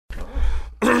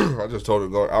I just told her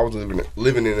to go. I was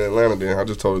living in Atlanta then. I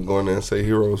just told her to go in there and say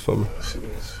Heroes for me. She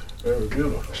was very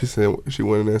beautiful. She said she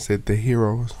went in there and said the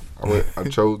Heroes. I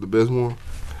chose the best one.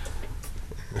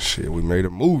 And shit, we made a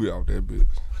movie out that bitch.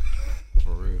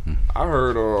 For real. I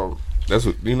heard that's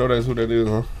what you know. That's who that is,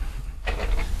 huh?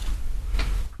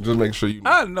 Just making sure you knew.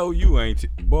 I know you ain't,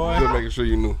 boy. Just making sure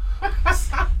you knew.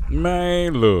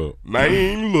 Man, look.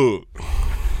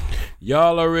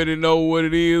 Y'all already know what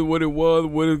it is, what it was,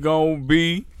 what it's gonna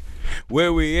be,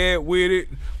 where we at with it.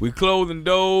 We closing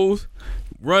doors,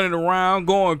 running around,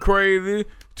 going crazy.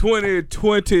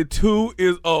 2022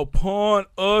 is upon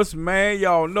us, man.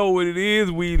 Y'all know what it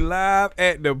is. We live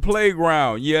at the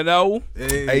playground, you know?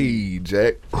 Hey,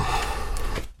 Jack.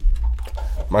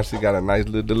 My shit got a nice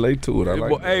little delay to it. I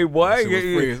like that. Hey,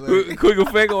 boy, quick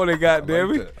effect on it,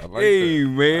 goddamn it. Hey,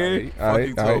 man.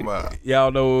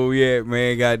 Y'all know where we at,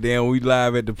 man. Goddamn, we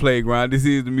live at the playground. This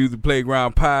is the Music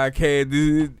Playground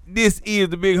Podcast. This is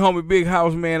the big homie, big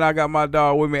house, man. I got my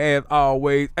dog with me as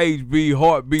always. HB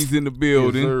Heartbeats in the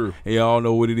building. Yes, and y'all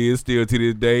know what it is still to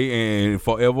this day and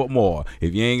forevermore.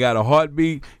 If you ain't got a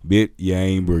heartbeat, bitch, you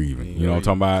ain't breathing. You know what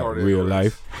I'm talking about? Real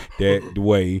life. That the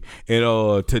way.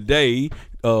 And today,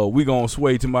 we gonna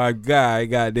sway to my guy,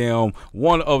 goddamn,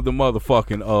 one of the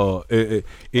motherfucking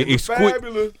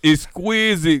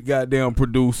exquisite goddamn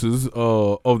producers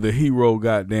of the Hero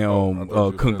goddamn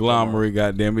conglomerate,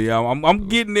 goddamn it. I'm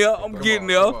getting there. I'm getting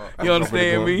there. You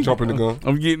understand me? Jumping the gun.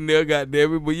 I'm getting there,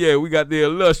 goddamn it. But yeah, we got the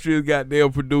illustrious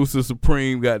goddamn producer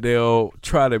supreme, goddamn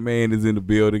Trotter Man is in the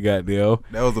building, goddamn.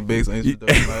 That was the biggest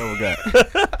introduction I ever got.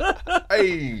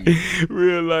 Hey,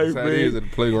 real life, that's how man. it is at the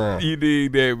playground. You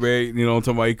dig that, man? You know what I'm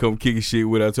talking about? He come kicking shit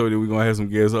with. I told you we gonna have some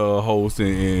guest hosts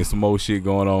and some more shit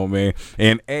going on, man.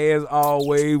 And as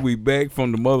always, we back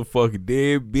from the motherfucking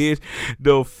dead bitch.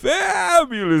 The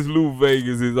fabulous Lou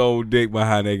Vegas is on deck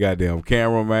behind that goddamn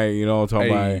camera, man. You know what I'm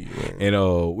talking about? Man.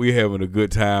 And we having a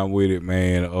good time with it,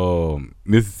 man.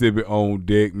 Mississippi on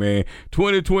deck, man.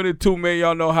 2022, man.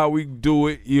 Y'all know how we do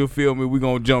it. You feel me? We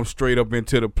gonna jump straight up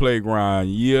into the playground.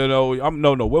 You know,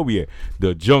 no, where we at?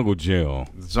 The Jungle Gym.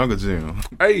 The Jungle Gym.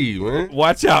 Hey, man.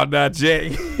 Watch out now,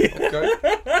 Jack. Okay.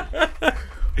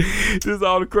 This is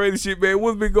all the crazy shit, man.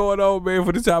 What's been going on, man,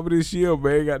 for the top of this year,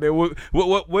 man? Goddamn,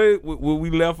 what we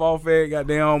left off at?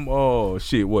 Goddamn,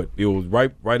 shit. What? It was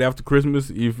right after Christmas.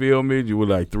 You feel me? You were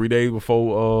like 3 days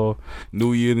before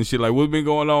New Year's and shit. Like, what's been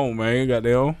going on, man?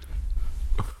 Goddamn.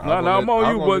 I'm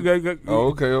on you, but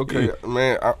okay, yeah.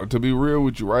 Man. To be real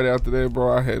with you, right after that,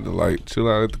 bro, I had to like chill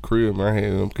out at the crib,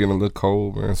 man. I'm getting a little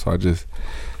cold, man, so I just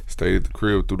stayed at the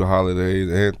crib through the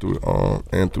holidays and through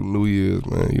New Year's,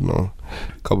 man. You know,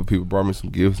 a couple people brought me some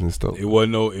gifts and stuff. It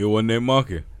wasn't that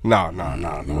monkey. Nah. It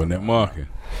wasn't that monkey.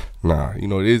 Nah, you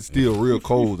know, it's still real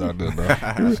cold out there,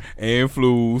 though. And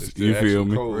flus, you feel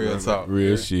me? Cold, real man. talk.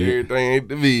 Real shit. Everything ain't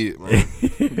the vid, man.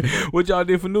 What y'all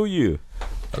did for New Year?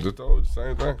 I just told you the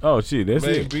same thing. Oh shit, that's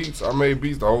it. I made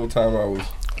beats the whole time I was,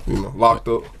 locked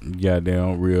up.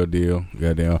 Goddamn, real deal.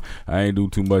 Goddamn, I ain't do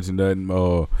too much of nothing.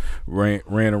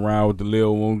 Ran around with the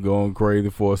little one, going crazy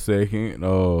for a second.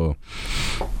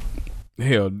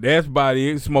 Hell, that's about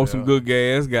it. Smoke some good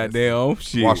gas. Goddamn,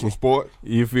 shit. Watch some sports.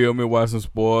 You feel me? Watch some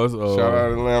sports. Shout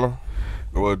out Atlanta.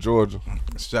 Well, Georgia.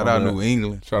 Shout out New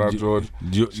England. Shout out Georgia.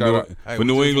 Shout out for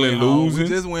New England losing. We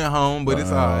just went home, but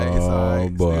it's all right. It's all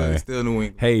right. Boy. Still New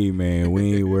England. Hey, man,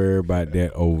 we ain't worried about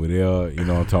that over there. You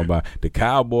know what I'm talking about? The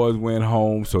Cowboys went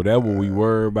home, so that's what we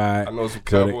worried about. I know some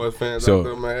Cowboys fans out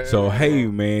there, man. So, hey,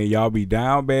 man, y'all be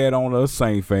down bad on us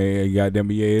Saint fans. You got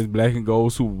them, yeah, it's black and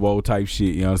gold Super Bowl type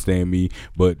shit, you understand me?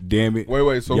 But, damn it.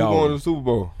 Wait, so who going to the Super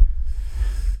Bowl?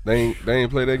 They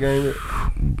ain't play that game yet?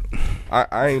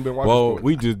 I ain't been watching. Well, sports.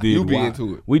 we just did. You be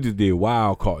into it. We just did the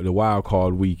wild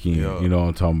card weekend. Yeah. You know what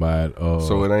I'm talking about.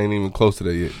 So it ain't even close to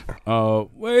that yet.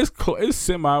 Well, it's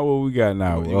semi what we got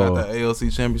now. You got the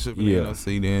ALC Championship in yeah. the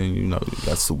NFC, then you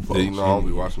got Super Bowl. Yeah, I don't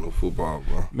be watching no football,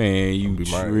 bro. Man, you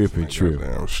tripping.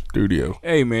 Damn studio.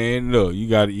 Hey, man, look, you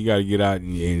got to get out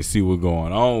and see what's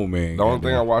going on, man. The only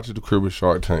thing I watch at the crib is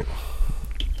Shark Tank.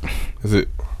 That's it.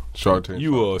 Shark Tank.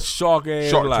 You a shark ass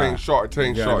Shark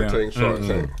Tank.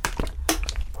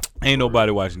 Ain't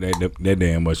nobody watching that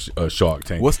damn much Shark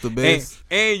Tank. What's the best?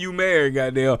 And you married,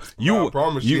 goddamn. I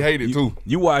promise you hate it too.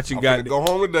 You watching, goddamn. Go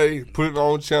home today, put it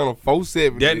on channel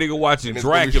 470. That nigga watching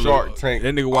Dracula. Shark Tank.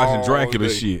 That nigga watching Dracula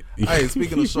shit. Hey,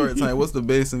 speaking of Shark Tank, what's the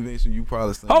best invention you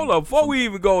probably seen? Hold up, before we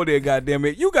even go there, goddamn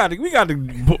it, we got to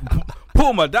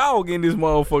pull my dog in this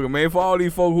motherfucker, man. For all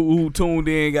these folks who tuned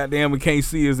in, goddamn, and can't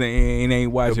see us and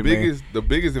ain't watching, The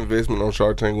biggest investment on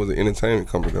Shark Tank was an entertainment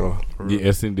company, though.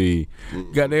 Yes, indeed.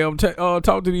 Goddamn,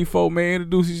 talk to these folks, man.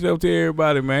 Introduce yourself to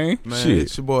everybody, man. Man, Shit.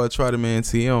 it's your boy Try the Man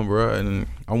TM, bro, and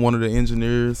I'm one of the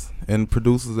engineers and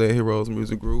producers at Heroes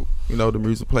Music Group. You know, the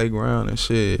music playground and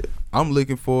shit. I'm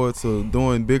looking forward to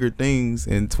doing bigger things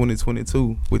in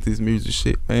 2022 with this music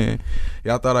shit, man.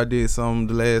 Y'all thought I did some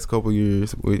the last couple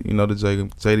years with, you know, the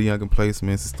JD Young placements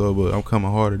and stuff, but I'm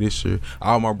coming harder this year.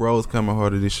 All my bros coming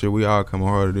harder this year. We all coming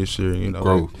harder this year, you know.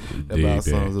 Growth. That about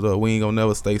sums it up. We ain't gonna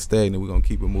never stay stagnant. We gonna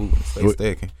keep it moving, stay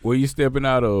stacking. Where you stepping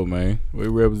out of, man? Where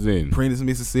you representing? Prentice,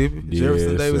 Mississippi, Yes,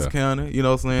 Jefferson Davis sir. County. You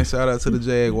know what I'm saying? Shout out to the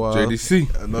Jaguars.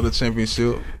 JDC. Another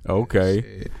championship. Okay.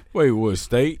 Shit. Wait, what,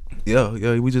 state? Yeah,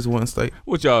 we just won state.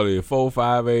 What y'all did? 4,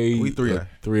 5A? We 3A.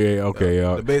 3A, okay.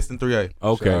 The best in 3A.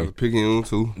 Okay. Picking on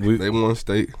too. We- They won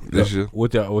state this year.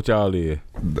 What y'all did?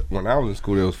 When I was in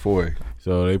school, there was 4A.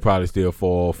 So they probably still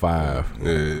 4 or 5.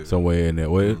 Yeah. Somewhere in there.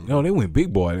 Well, no, they went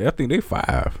big boy. I think they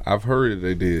 5. I've heard that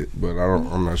they did, but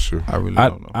I'm not sure. I really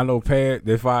don't know. I know past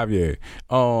they 5, yeah.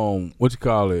 What you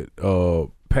call it?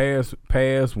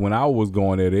 Past when I was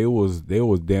going there, they was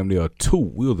damn near a 2.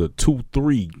 We was a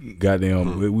 2-3.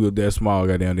 Goddamn, we were that small.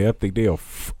 Goddamn, I think they are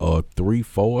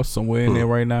 3-4 somewhere in there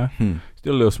right now.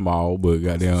 Still a little small, but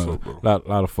goddamn, lot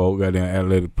of folk. Goddamn,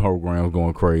 athletic programs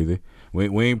going crazy.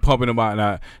 We ain't pumping them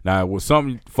out now. What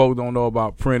some folks don't know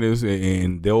about Prentice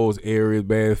and those areas,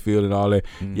 Bassfield and all that.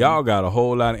 Y'all got a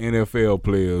whole lot of NFL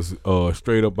players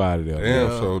straight up out of there. Damn,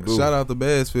 so do. Shout out to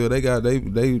Bassfield. They got they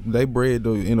bred the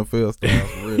NFL style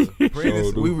for real.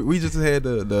 Prentice, we just had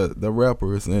the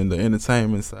rappers and the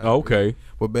entertainment side. Okay.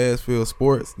 But Bassfield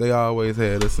sports, they always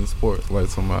had us in sports, like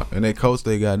talking about. And that coach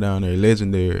they got down there,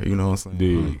 legendary. You know what I'm saying?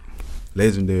 Dude.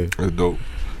 Legendary. That's dope.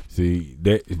 See,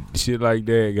 that shit like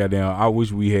that, goddamn, I wish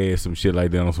we had some shit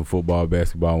like that on some football,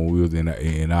 basketball when we was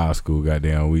in our school,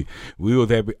 goddamn. We was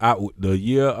happy. The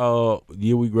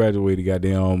year we graduated,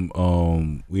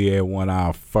 goddamn, we had won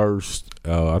our first,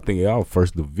 I think our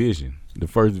first division. The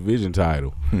first division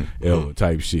title ever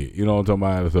type shit. You know what I'm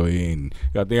talking about? So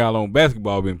I think how long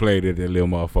basketball been played at that little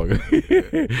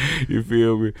motherfucker. You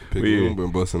feel me? Picking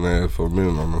been busting ass for a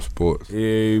minute on them sports.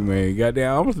 Yeah, man.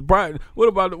 Goddamn, I'm surprised. What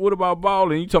about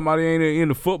balling? You talking about they ain't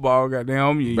into football?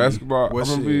 Goddamn, Basketball. I'm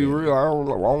gonna be real. I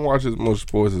don't watch as much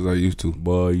sports as I used to.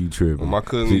 Boy, you tripping. When my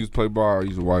cousin used to play ball, I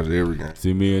used to watch every game.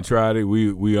 See, me and Tried it.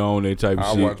 We own that type of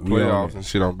I shit. watch playoffs and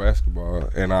shit on basketball,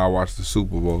 and I watch the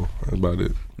Super Bowl. That's about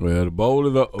it. Well, the bowl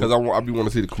is up. Cause I be want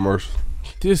to see the commercials.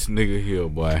 This nigga here,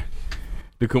 boy.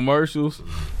 The commercials.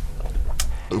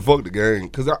 And fuck the game,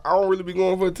 cause I don't really be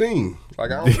going for a team. Like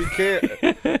I don't really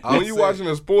care. When you watching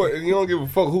a sport and you don't give a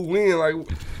fuck who win, like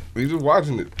you just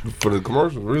watching it for the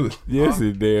commercials, really. Yes,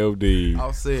 it damn deed.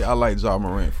 I'll say I like Ja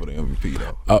Morant for the MVP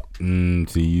though.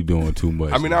 See, you doing too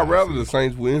much. I mean, I'd rather the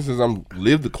Saints win since I'm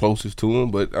live the closest to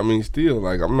them, but I mean, still,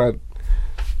 like I'm not.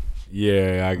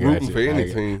 Yeah, I got rooting you. for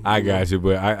any team. I got you,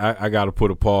 but I got to put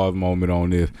a pause moment on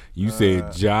this. You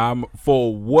said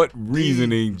for what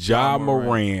reasoning Ja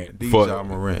Morant? Ja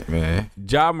Morant, man.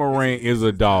 Ja Morant is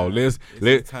a dog.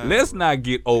 Let's not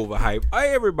get overhyped.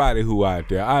 Everybody who out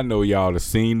there, I know y'all have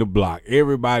seen the block.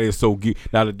 Everybody is so good.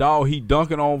 Now the dog he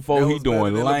dunking on folk, he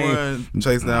doing lame.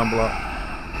 Chase down block.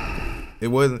 It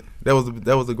wasn't. That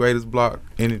was the greatest block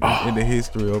in the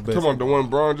history of basketball. Come on, the one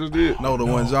Braun just did. No, the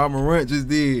one Ja Morant just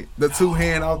did. The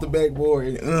 2-hand off the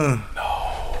backboard.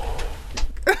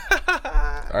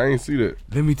 I ain't see that.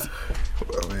 Let me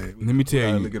tell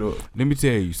you. Look it up. Let me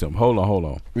tell you something. Hold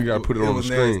on. You gotta put it on the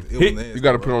screen. Nasty. You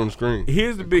gotta put it on the screen.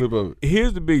 Here's the Clip of it.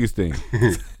 Here's the biggest thing.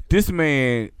 This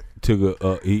man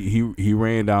took he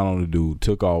ran down on the dude,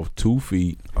 took off 2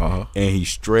 feet, and he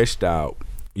stretched out.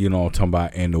 You know what I'm talking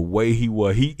about? And the way he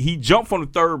was, he jumped from the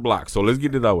 3rd block. So let's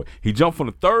get it that way. He jumped from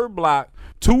the 3rd block,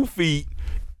 2 feet,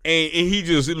 and he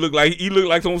looked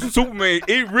like some Superman.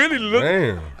 It really looked.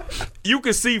 Damn. You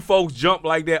can see folks jump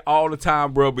like that all the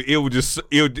time, bro. But it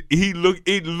looked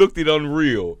it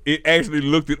unreal. It actually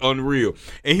looked it unreal.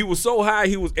 And he was so high,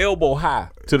 he was elbow high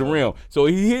to the rim. So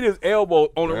he hit his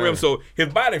elbow on the rim. So his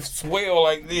body swelled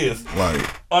like this, Right.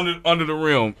 under the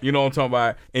rim. You know what I'm talking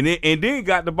about? And then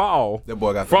got the ball That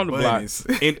boy got from the the block bunnies.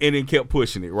 and then kept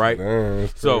pushing it, right? Damn,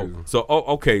 that's crazy.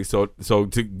 Okay, so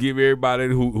to give everybody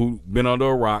who been under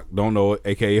a rock, don't know it,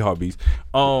 aka hobbies.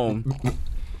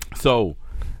 So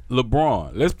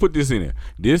LeBron, let's put this in there.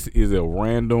 This is a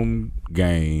random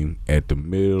game at the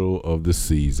middle of the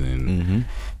season.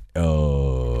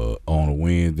 On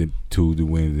a Tuesday,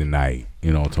 Wednesday night.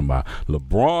 You know what I'm talking about?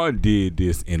 LeBron did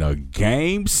this in a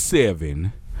game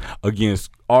 7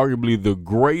 against arguably the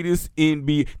greatest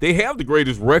NBA. They have the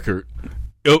greatest record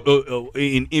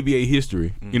in NBA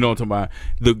history. You know what I'm talking about?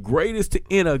 The greatest to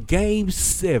enter Game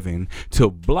 7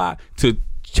 to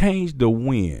change the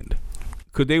wind.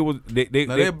 Cause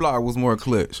that block was more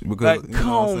clutch because like, you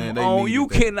know what I'm saying? come on, you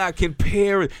cannot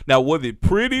compare it. Now, was it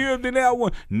prettier than that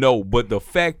one? No, but the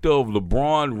fact of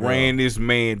LeBron ran this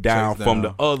man down from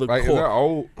the other like, court. Is that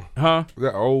old? Huh? Is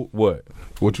that old? What?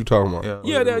 What you talking about?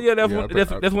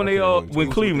 That's when they when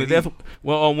Cleveland. That's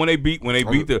when they beat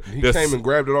the. He came and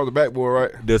grabbed it off the backboard,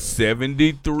 right? The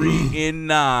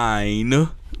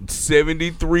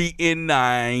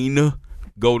 73-9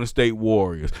 Golden State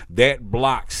Warriors. That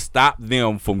block stopped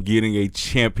them from getting a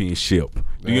championship.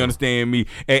 Do you understand me?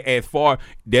 As far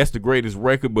that's the greatest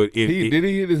record, but did he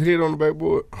hit his head on the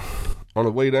backboard on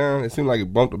the way down? It seemed like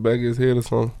it bumped the back of his head or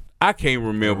something. I can't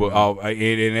remember,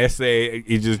 and that's sad.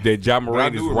 It's just that Ja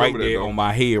Morant is right there on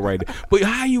my head right there. But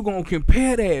how you gonna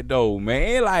compare that though,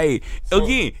 man? Like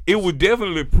again, it was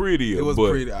definitely prettier. It was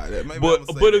pretty.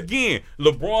 But again,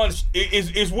 LeBron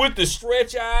is with the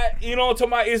stretch eye. You know what I'm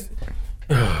talking about?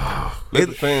 Let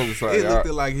the fans decide. It looked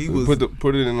like he was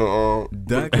put it in the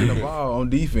dunking the ball on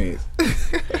defense.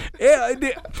 Yeah, it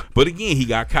did. But again, he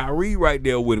got Kyrie right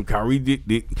there with him. Kyrie did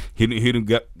hit him,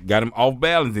 got him off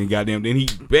balance, and goddamn, then he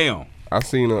bam. I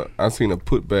seen a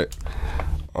putback.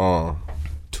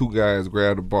 Two guys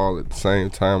grabbed the ball at the same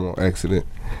time on accident,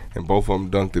 and both of them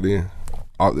dunked it in.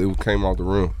 It came off the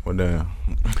rim. Well, damn.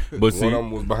 But one of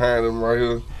them was behind him right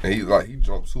here, and he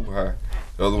jumped super high.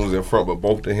 The other one's in front, but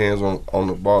both their hands on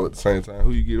the ball at the same time.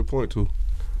 Who you get a point to?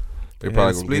 They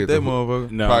probably gonna split that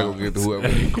motherfucker. Probably gonna get to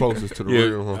whoever closest to the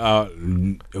rim. Huh?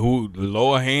 Who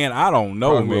lower hand? I don't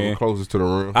know, probably man. Closest to the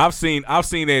rim. I've seen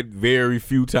that very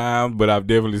few times, but I've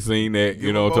definitely seen that.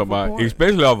 You know what I'm talking about?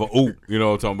 Especially off a oop. You know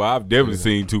what I'm talking about? I've definitely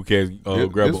seen two cats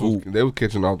grab a oop. They was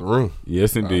catching off the rim.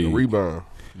 Yes, indeed. The rebound.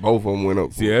 Both of them went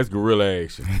up. See, that's guerrilla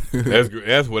action.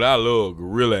 That's what I love,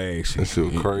 guerrilla action. That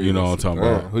shit was crazy. You know what I'm talking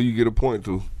about? Who you get a point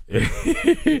to?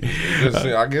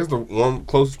 I guess the one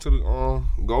closest to the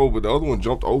goal, but the other one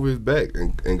jumped over his back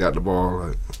and got the ball.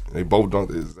 Like, they both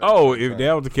dunked it. If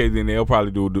that was the case, then they'll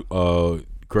probably do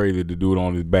crazy to do it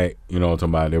on his back. You know what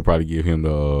I'm talking about? They'll probably give him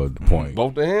the point.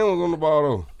 Both the hands was on the ball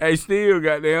though. Hey, still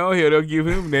got down here. They'll give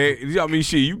him that. I mean,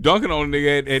 shit, you dunking on a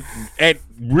nigga at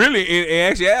really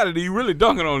in actuality, you really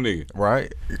dunking on a nigga,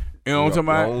 right? You know what I'm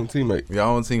talking about? Your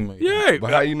own teammate. Yeah,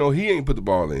 but how you know he ain't put the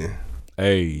ball in?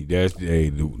 Hey, that's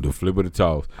the flip of the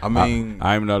toss. I mean,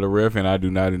 I'm not a ref, and I do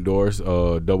not endorse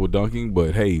double dunking.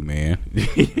 But hey, man.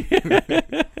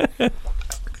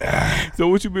 So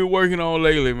what you been working on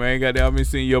lately, man? Goddamn, I've been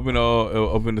seeing you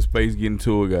up in the space getting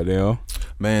to it. Goddamn,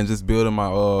 man, just building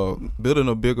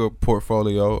a bigger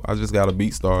portfolio. I just got a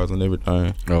BeatStars and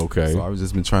everything. Okay. So I've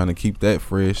just been trying to keep that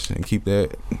fresh and keep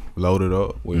that loaded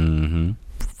up with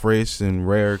fresh and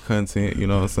rare content. You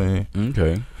know what I'm saying?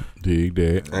 Okay. Dig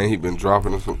that. And he been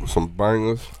dropping some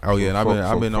bangers. Oh yeah, and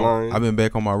I've been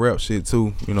back on my rap shit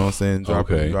too. You know what I'm saying?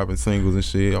 Dropping singles and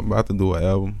shit. I'm about to do an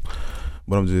album,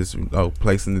 but I'm just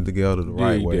placing it together the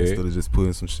right way instead of just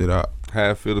putting some shit out.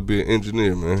 How it feel to be an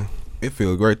engineer, man? It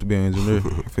feels great to be an engineer.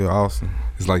 It feel awesome.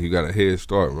 It's like you got a head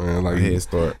start, man. Like a head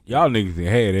start. Y'all niggas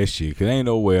didn't have that shit, cause ain't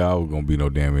no way I was gonna be no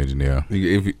damn engineer.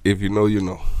 If you know, you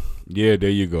know. Yeah, there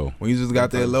you go. When you just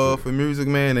got that love for music,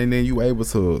 man, and then you able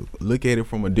to look at it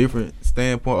from a different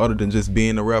standpoint other than just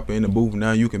being a rapper in the booth.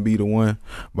 Now you can be the one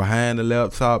behind the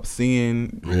laptop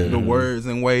seeing the words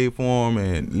in waveform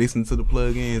and listen to the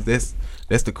plugins.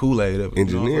 That's the Kool-Aid of it.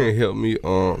 Engineering helped me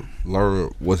learn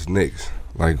what's next.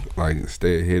 Like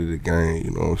stay ahead of the game,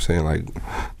 you know what I'm saying? Like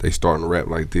they starting to rap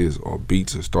like this, or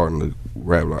beats are starting to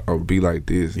rap like or be like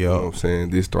this. You know what I'm saying?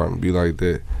 This starting to be like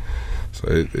that. So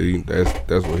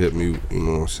that's what helped me, you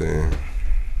know what I'm saying,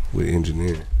 with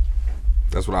engineering.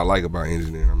 That's what I like about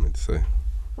engineering, I meant to say.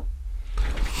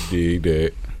 Dig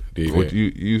that. What,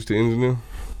 you used to engineer?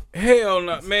 Hell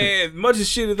no, man. As much as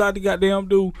shit as I goddamn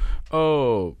do,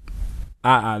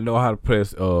 I know how to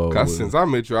press. Cause since I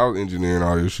met you, I was engineering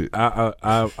all your shit. I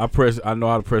know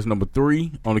how to press number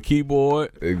 3 on the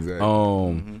keyboard.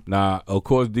 Exactly. Now of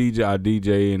course I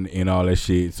DJ and all that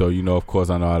shit. So you know, of course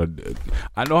I know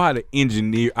how to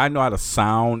engineer. I know how to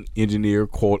sound engineer,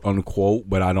 quote unquote,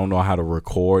 but I don't know how to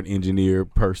record engineer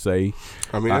per se.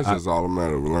 I mean, that's just all a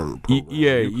matter of learning.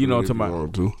 Yeah, you know what I'm talking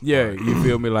about. Yeah, you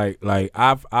feel me? Like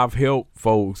I've helped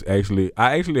folks actually.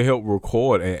 I actually helped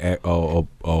record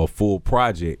a full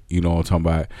project, you know what I'm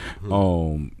talking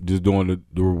about. Just doing the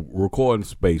recording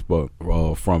space, but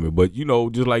from it. But you know,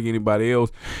 just like anybody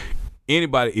else,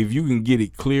 anybody, if you can get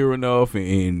it clear enough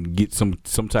and get some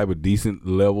type of decent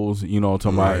levels, you know what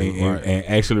I'm talking about, and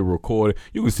actually record it,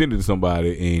 you can send it to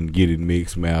somebody and get it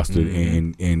mixed, mastered,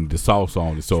 and the sauce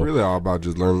on it. So it's really all about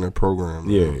just learning that program,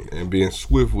 yeah, man, and being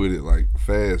swift with it, like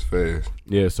fast.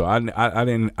 Yeah, so I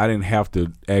didn't have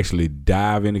to actually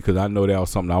dive in it because I know that was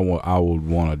something I would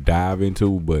want to dive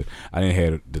into, but I didn't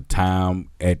have the time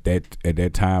at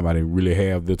that time. I didn't really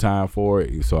have the time for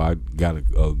it, so I got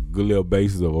a good little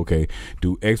basis of okay,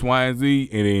 do X, Y, and Z,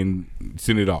 and then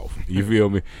send it off. You feel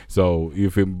me? So you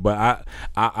feel me? But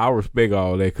I respect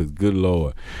all that because good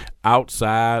Lord,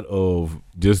 outside of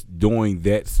just doing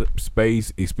that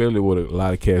space, especially with a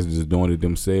lot of cats just doing it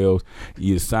themselves,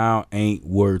 your sound ain't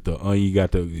worth the you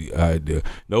got the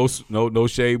no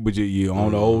shade, but you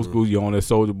on the old school, you on that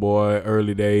Soulja Boy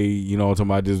early day, you know what I'm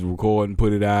talking about, just record and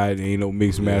put it out, ain't no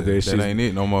mix and master, that shit ain't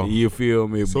it no more. You feel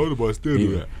me? Soulja Boy still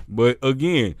do that. But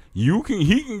again, he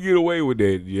can get away with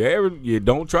that. You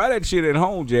don't try that shit at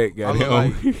home, Jack.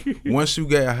 Like, once you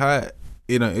get hot,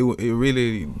 it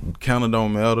really kind of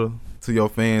don't matter to your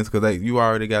fans because you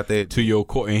already got that to your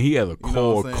core, and he has a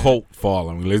core cult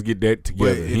following. Let's get that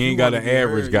together. He ain't got an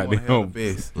average goddamn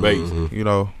base. You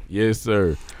know. Yes,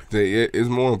 sir. It's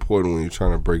more important when you're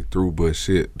trying to break through, but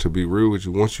shit, to be real with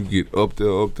you, once you get up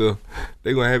there,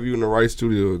 they gonna have you in the right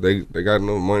studio. They got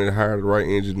enough money to hire the right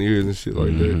engineers and shit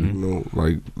like that. You know,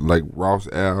 like Ross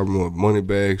album or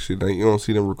Moneybag shit. You don't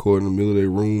see them recording in the middle of their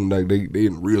room. Like they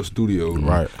in real studios,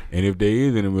 right? And if they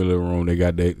is in the middle of the room, they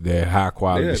got that high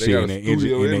quality shit, and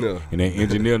that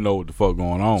engineer know what the fuck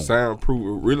going on.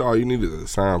 Soundproof. Really, all you need is a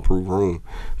soundproof room.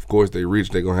 Of course, they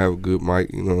rich. They gonna have a good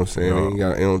mic. You know what I'm saying?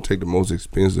 They don't take the most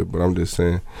expensive, but I'm just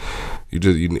saying, it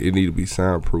need to be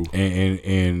soundproof.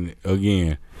 And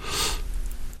again,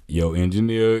 your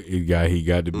engineer, he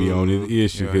got to be on his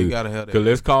issue. Yeah, he gotta have that. Cause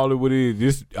let's call it what it is.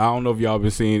 This, I don't know if y'all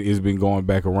been seeing, it's been going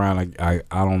back around. Like I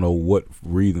don't know what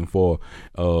reason for.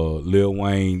 Lil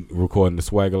Wayne recording the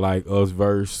Swagger Like Us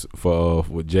verse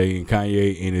with Jay and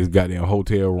Kanye in his goddamn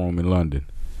hotel room in London.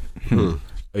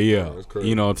 Yeah,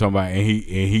 you know what I'm talking about, and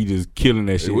he just killing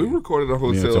that shit. We recorded a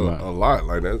hotel a lot,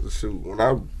 like that shit. When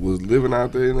I was living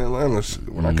out there in Atlanta,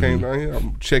 when I came down here,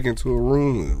 I'm check into a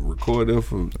room and record there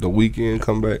for the weekend,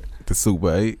 come back. The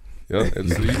Super 8. Yeah, you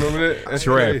remember that? That's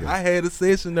right. I had a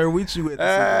session there with you at the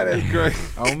that's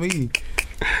great. On me.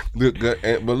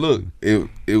 But look, it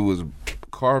was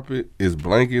carpet, it's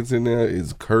blankets in there,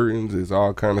 it's curtains, it's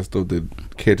all kind of stuff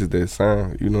that catches that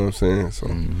sound. You know what I'm saying?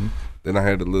 So. Then I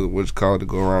had the little what's called to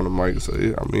go around the mic. So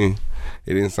it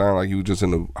didn't sound like you was just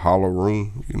in a hollow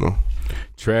room, you know.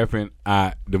 Trapping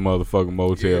at the motherfucking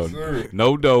motel. Yes,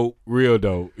 no dope, real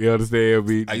dope. You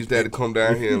understand? I used to have to come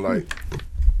down here and like,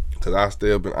 cause I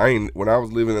stay up and when I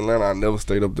was living in Atlanta, I never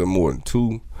stayed up there more than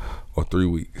 2 or 3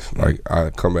 weeks. Like I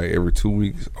come back every 2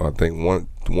 weeks, or I think one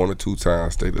or two times I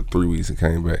stayed there 3 weeks and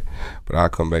came back. But I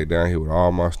come back down here with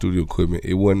all my studio equipment.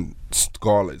 It wasn't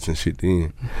Scarlett's and shit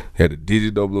then. Had a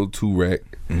Digi 002 rack,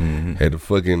 had the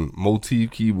fucking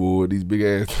Motif keyboard, these big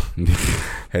ass,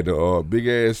 had the big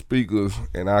ass speakers,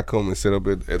 and I come and set up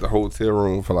at the hotel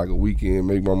room for like a weekend,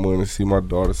 make my money, see my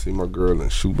daughter, see my girl,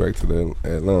 and shoot back to the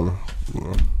Atlanta. You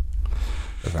know,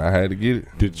 that's how I had to get it.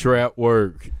 The trap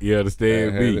work, you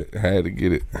understand me? I had to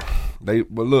get it. But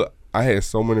look, I had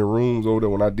so many rooms over there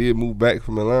when I did move back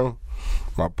from Atlanta.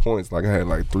 My points, like I had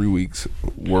like 3 weeks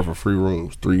worth of free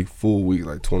rooms, 3 full weeks,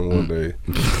 like 21 days.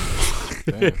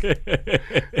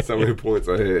 So many points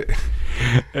I had.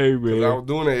 Hey man, I was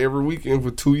doing that every weekend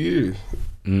for 2 years.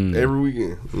 Every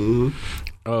weekend.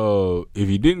 If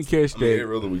you didn't catch that,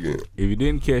 every other weekend. If you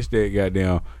didn't catch that,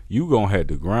 goddamn, you gonna have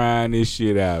to grind this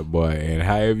shit out, boy. And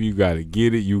however you gotta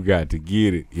get it, you got to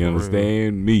get it. You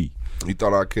understand me? You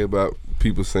thought I care about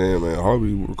people saying, man,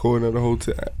 Harvey recording at the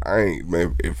hotel? I ain't,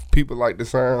 man. If people like the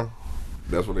sound,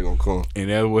 that's what they gonna come. And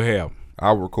that's what happened.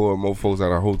 I record more folks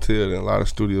at a hotel than a lot of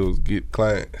studios get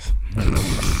clients.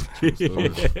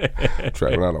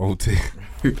 Trapping out a hotel.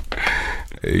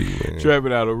 Hey man,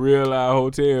 trapping out a real live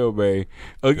hotel, man.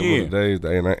 Again,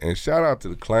 and shout out to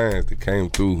the clients that came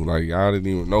through. Like y'all didn't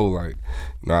even know. Like,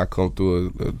 you know, I come through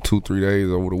a 2-3 days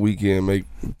over the weekend, make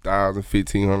 $1,000,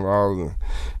 $1,500, and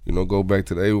you know, go back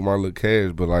to the A with my little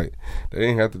cash. But like, they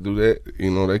didn't have to do that.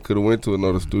 You know, they could have went to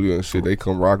another studio and shit. They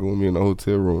come rocking with me in the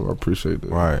hotel room. I appreciate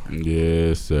that. Right.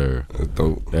 Yes, sir. That's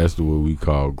dope. That's what we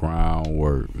call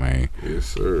groundwork, man. Yes,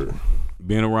 sir.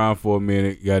 been around for a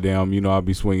minute. Goddamn, you know, I'll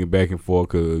be swinging back and forth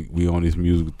because we on this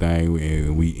musical thing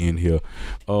and we in here.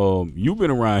 You've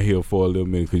been around here for a little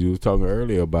minute because you was talking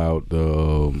earlier about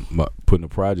putting a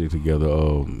project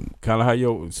together. Kind of how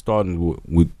you starting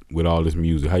with all this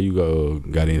music. How you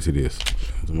got into this?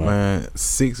 Man,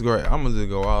 6th grade. I'm gonna just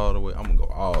go all the way. I'm gonna go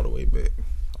all the way back.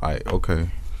 All right, okay.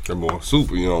 That boy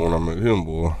super young when I met him,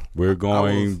 boy. We're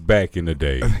going back in the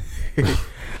day.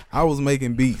 I was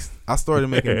making beats. I started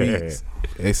making beats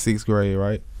at 6th grade,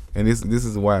 right? And this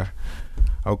is why.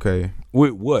 Okay.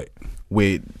 With what?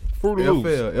 With Fruity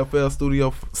Loops. FL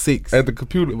Studio 6. At the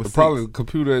computer, It was probably 6. the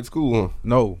computer at school, huh?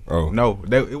 No. Oh. No.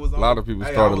 It was A lot of people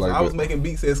started like that. I was making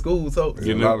beats at school, so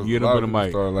Get a lot up of in the people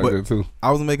mic. started like But- that too. I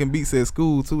was making beats at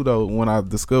school too though when I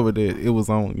discovered that it was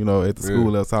on, you know, at the school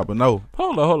laptop. But no.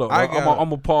 Hold on. I I'm got-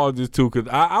 gonna pause this too because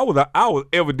I was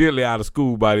evidently out of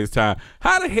school by this time.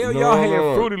 How the hell y'all had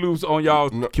No. Fruity Loops on y'all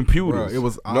computers? Bruh, it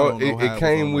was I No, don't know how it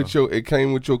came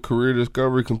with your career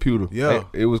discovery computer. Yeah.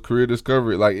 It was career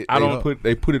discovery. Like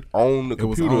they put it on the It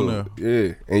was computer. on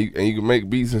there. Yeah, and you can make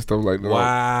beats and stuff like that.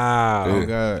 Wow. Oh Yeah.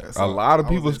 God. A So lot of I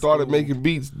was people at started school. making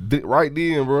beats right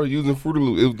then, bro, using Fruity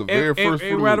Loops. It was the very first and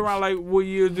Fruity right Loops. around like what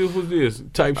year this was this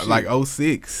type shit? like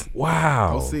 06.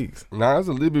 wow. 06. Nah, it's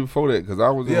a little bit before that because I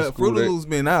was in Yeah, school. Fruity Loops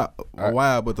been out a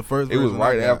while, but the first It was version I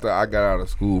right got- after I got out of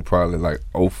school, probably like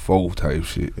 04 type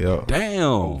shit. Yeah.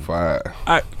 Damn. 05.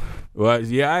 I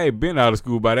ain't been out of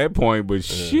school by that point, but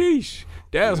sheesh.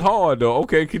 That's hard though.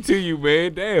 Okay, continue,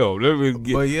 man. Damn. Let me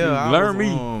get But yeah, learn me.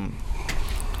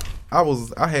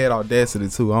 I had Audacity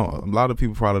too. A lot of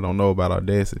people probably don't know about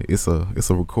Audacity. It's a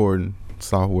recording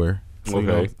software. So, you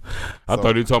Okay. know, I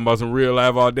thought you were talking about some real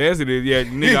live Audacity. Yeah,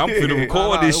 nigga, I'm finna record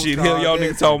Nah, this it was shit. called Hell, y'all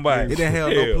niggas talking about. It didn't have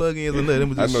no Hell. plugins or nothing. It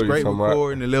was I just know you're straight talking about.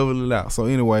 recording and leveling it out. So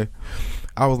anyway,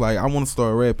 I was like, I want to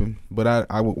start rapping, but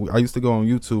I used to go on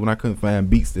YouTube and I couldn't find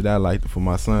beats that I liked for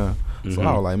my son. So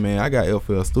I was like, man, I got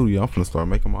FL Studio. I'm finna start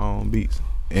making my own beats.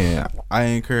 And I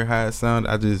ain't care how it sounded.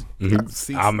 I just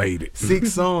I made it.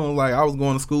 6 songs. Like I was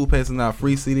going to school passing out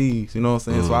free CDs. You know what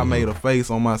I'm saying? So I made a face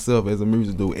on myself as a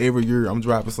music dude. Every year I'm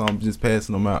dropping something, just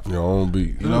passing them out. Your own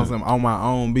beat. You know what I'm saying? On my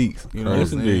own beats. You know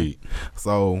Yes, what I'm saying? indeed.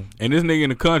 So And this nigga in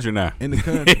the country now. in the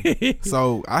country.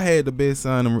 So I had the best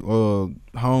sound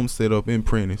home set up in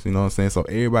Prentice, you know what I'm saying? So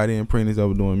everybody in Prentice that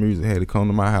was doing music had to come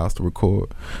to my house to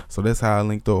record. So that's how I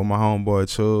linked up with my homeboy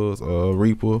Chuz,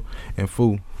 Reaper, and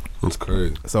Foo. That's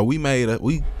crazy. So we made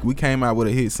we came out with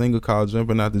a hit single called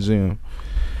Jumping Out the Gym.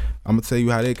 I'm gonna tell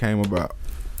you how that came about.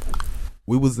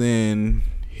 We was in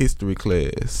history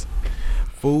class.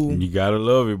 Foo You gotta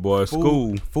love it, boy.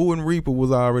 School. Foo and Reaper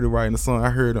was already writing the song.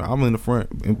 I heard them. I'm in the front,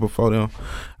 and before them,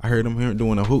 I heard them here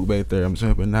doing a hook back there. I'm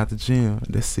jumping out the gym.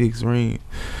 That's 6 ring.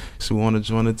 She want to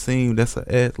join the team. That's an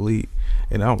athlete.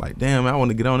 And I'm like, damn, I want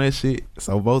to get on that shit.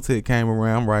 So Votech came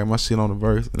around. I'm writing my shit on the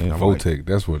verse. And then I'm like, Votech,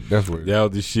 that's what. That was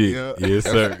the shit. Yeah. Yes,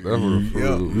 sir. That's what the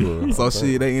Fruity Loops So was.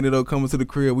 shit, they ended up coming to the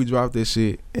crib. We dropped that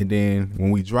shit, and then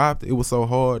when we dropped it was so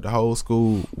hard. The whole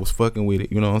school was fucking with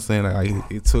it. You know what I'm saying?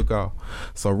 Like it took off.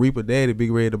 So Reaper Daddy,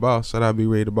 Big Red the Boss, shout out Big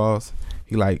Red the Boss.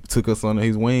 He like took us under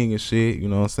his wing and shit. You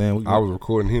know what I'm saying? I was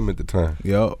recording him at the time.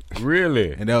 Yup.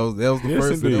 Really? And that was the Yes,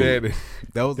 first. indeed. Daddy.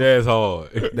 That's hard.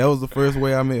 That was the first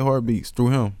way I met Heartbeats through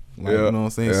him. Like, Yeah. You know what I'm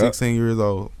saying? Yeah. 16 years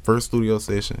old, first studio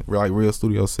session, like real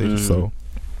studio session. Mhm. So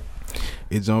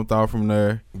it jumped off from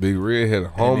there. Big Red had a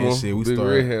homo. shit, we Big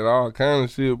started- Red had all kind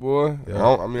of shit, boy. Yeah.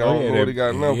 I don't know what he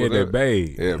got now, He had but that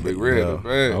bag. yeah, Big Red had a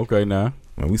bag. Okay, now.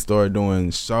 And we started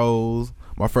doing shows.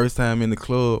 My first time in the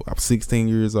club, I was 16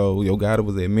 years old. Yo Gotti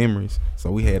was at Memories,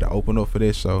 so we had to open up for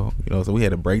that show. You know, so we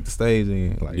had to break the stage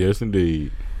in. Like, Yes,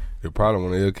 indeed. It probably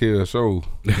one of their kill shows.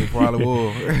 it probably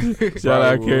was. Shout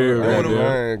out Kerry. That one of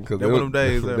goddamn. Cause that one of them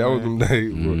days there, That was man. them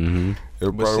days, bro. Mhm. It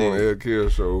But probably one of shit, their kill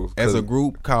shows. As a 'cause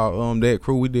group called That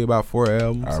Crew, we did about 4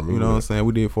 albums. I You remember know what I'm that. saying?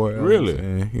 We did 4 albums. Really?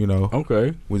 And, you know,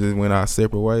 Okay. we just went our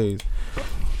separate ways.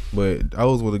 But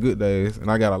those were the good days, and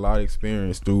I got a lot of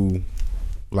experience through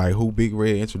like who Big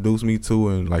Red introduced me to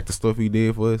and like the stuff he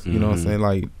did for us. You know what I'm Mhm. saying?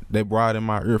 Like that brought in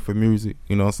my ear for music.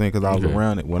 You know what I'm saying? Because I was Okay.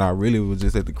 around it when I really was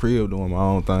just at the crib doing my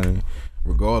own thing,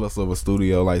 regardless of a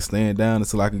studio. Like staying down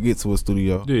until I could get to a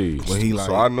studio. Dude. But he like,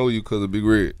 so I know you because of Big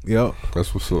Red. yep.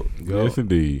 That's what's up. Yes,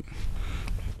 indeed.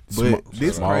 But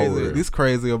this small crazy. world. This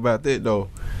crazy about that though.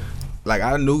 Like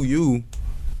I knew you,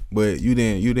 but you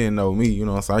didn't know me. You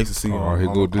know, so I used to see you. Oh, here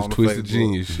go this on the Twisted Facebook.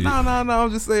 Genius shit. No,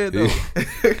 I'm just saying though.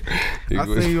 Here I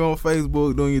go- seen you on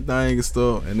Facebook doing your thing and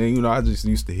stuff, and then you know I just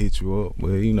used to hit you up, but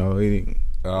you know it Here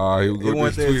we it go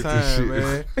wasn't this that Twisted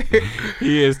time, shit. man.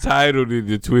 He is titled in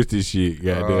the twisted shit,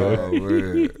 goddamn. Oh,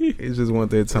 man. It just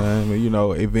wasn't that time, and you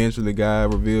know eventually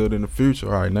God revealed in the future.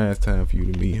 All right, now it's time for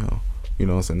you to meet him. You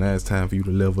know what I'm saying? Now it's time for you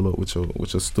to level up with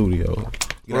your studio.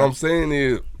 What I'm saying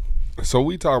is, so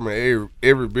we talking about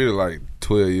every bit of like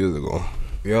 12 years ago.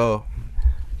 Yeah.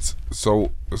 So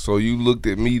you looked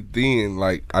at me then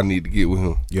like I need to get with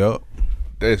him. Yup.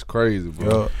 That's crazy,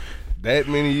 bro. Yup. That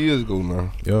many years ago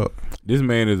now. Yup. This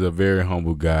man is a very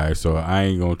humble guy, so I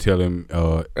ain't gonna tell him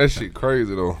That shit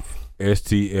crazy though.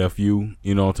 STFU,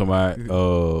 you know what I'm talking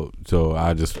about? So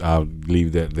I'll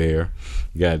leave that there.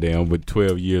 Goddamn, but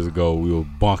 12 years ago we were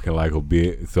bunking like a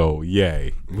bit, so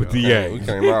yay. With the yay. We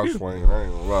came out swinging, I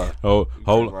ain't gonna lie. Oh,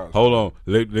 hold on.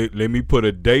 Let me put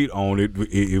a date on it.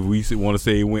 If we want to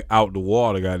say it went out the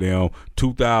water, goddamn,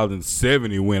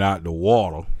 2007 it went out the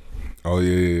water. Oh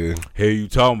yeah. Hell you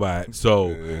talking about?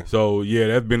 So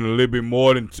that's been a little bit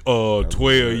more than 12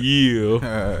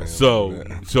 years.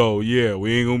 So yeah,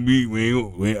 we ain't gonna be.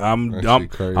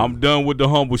 I'm done with the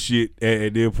humble shit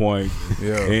at this point.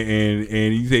 Yeah.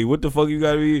 And you say, what the fuck you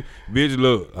gotta be, bitch?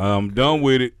 Look, I'm done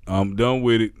with it.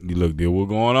 You look, there what's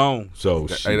going on. So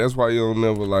hey, that's why you don't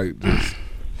never like just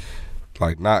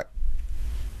like not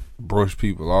brush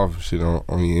people off and shit on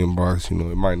your inbox. You know,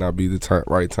 it might not be the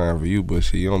right time for you, but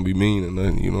shit, you don't be mean or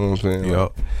nothing. You know what I'm saying?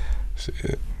 Yup. Like,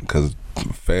 shit, because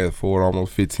fast forward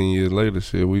almost 15 years later,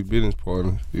 shit, we business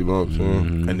partners. You know what I'm saying?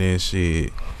 Mm-hmm. And then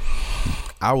shit,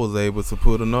 I was able to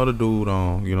put another dude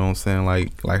on, you know what I'm saying?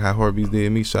 Like how Heartbeats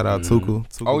did me. Shout out Tuka.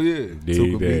 Oh yeah.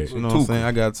 Tuka Beach, you know what I'm saying?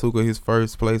 I got Tuka his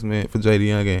first placement for JD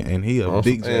Young, and he a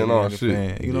big JD Young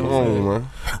fan. You know what I'm saying? Man.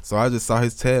 So I just saw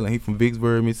his talent. He from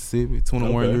Vicksburg, Mississippi,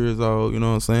 21 years old, you know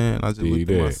what I'm saying? I just looked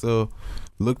at myself,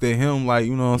 looked at him like,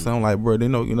 you know what I'm saying? I'm like, bro, they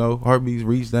know, you know, Heartbeats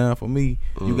reached down for me.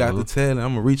 You got the talent. I'm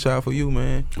gonna reach out for you,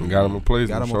 man. Got him a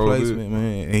placement.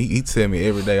 Man. And he tell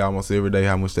me almost every day,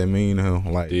 how much that mean to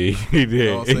him. Like, he did. You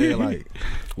know what I'm saying? Like,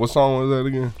 what song was that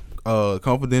again?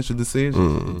 Confidential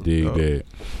Decision. Dig that.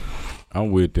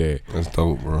 I'm with that. That's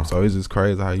dope, bro. So it's just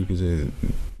crazy how you can just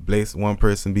bless one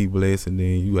person, be blessed, and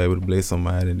then you able to bless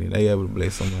somebody, and then they able to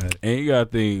bless somebody. And you gotta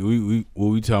think,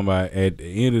 we talking about at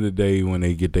the end of the day when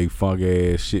they get their funk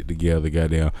ass shit together,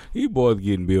 goddamn, these boys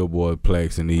getting billboard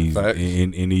plaques in these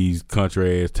in these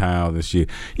country ass towns and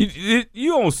shit. You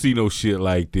don't see no shit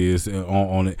like this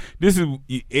on it. This is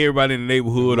everybody in the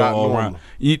neighborhood not all normal. around.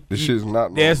 This shit's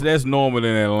not normal. That's normal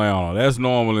in Atlanta. That's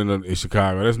normal in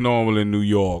Chicago. That's normal in New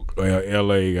York,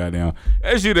 LA, goddamn.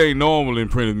 That shit ain't normal in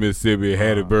Prentice, Mississippi,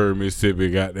 Hattiesburg,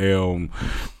 Mississippi, goddamn,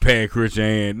 Pan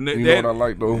Christian. You know what I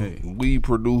like though? We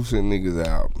producing niggas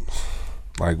albums.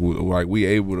 Like we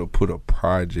able to put a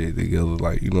project together.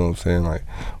 Like, you know what I'm saying? Like,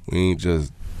 we ain't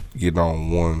just getting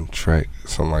on one track,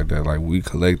 something like that. Like, we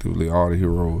collectively, all the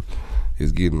heroes,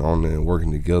 is getting on there and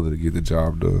working together to get the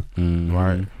job done. Mm-hmm.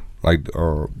 Right. Like,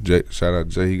 shout out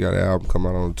Jay, he got an album come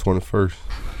out on the 21st.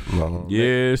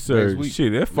 Yes, sir.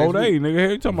 Shit, that's 4 days, nigga.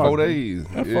 How you talking about? 4 days.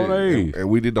 That's 4 days. And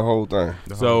we did the whole thing.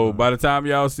 So by the time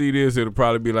y'all see this, it'll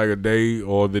probably be like a day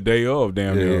or the day of.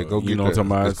 Damn, Yeah, go get you know that. what I'm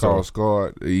talking about? It's called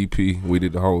Scarred, the EP. We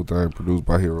did the whole thing, produced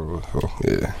by Heroes. So,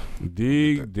 yeah.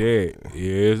 Dig that.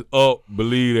 Yeah, it's up.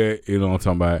 Believe that. You know what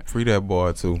I'm talking about? Free that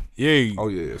boy too. Yeah. Oh,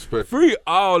 yeah. Especially. Free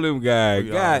all them guys.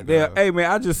 Free all God them damn. guys. Hey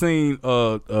man, I just seen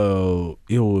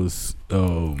it was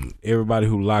everybody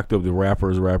who locked up, the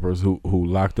rappers who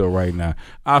locked up right now.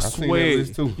 I seen that swear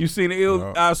list, too. you seen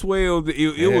it. I swear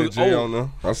it was Jay on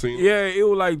there. I seen it. yeah, it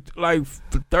was like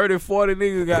 30, 40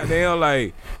 niggas goddamn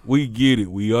like, we get it,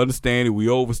 we understand it, we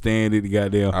overstand it,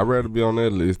 goddamn. I'd rather be on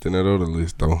that list than that other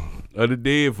list, though. Of the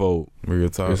dead folk. Real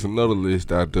talk. There's another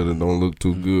list out there that don't look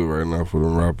too good right now for the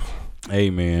rappers. Hey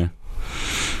man.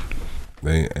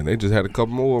 They just had a couple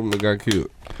more of them that got killed.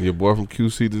 Your boy from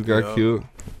QC just got killed.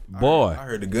 Boy. I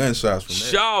heard the gunshots from that.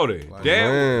 Shouted. Like,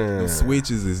 Damn. Man. Them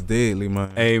switches is deadly,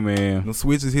 man. Hey man. Them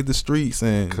switches hit the streets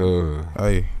and Cause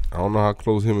hey, I don't know how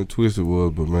close him and Twisted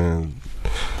was, but man,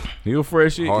 He was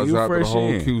fresh in. hearts He was out to the fresh whole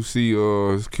in.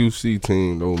 QC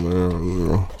team though, man. You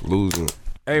know, losing.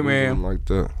 Hey man. Losing like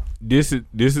that. This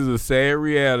is a sad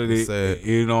reality. Sad.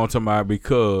 You know what I'm talking about?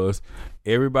 Because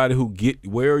everybody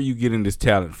where are you getting this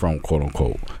talent from, quote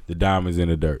unquote? The diamonds in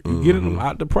the dirt. You getting them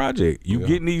out the project. You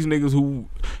getting these niggas who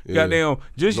goddamn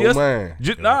just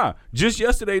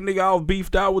yesterday, nigga, I was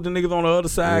beefed out with the niggas on the other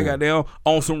side, goddamn,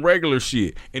 on some regular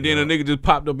shit. And then a nigga just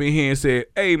popped up in here and said,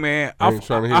 "Hey man, I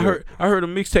heard a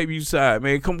mixtape you side,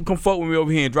 man. Come fuck with me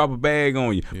over here and drop a bag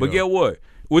on you." But guess what?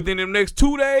 Within them next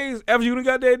 2 days, after you done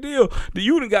got that deal,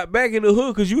 you done got back in the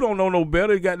hood because you don't know no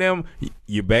better. Goddamn,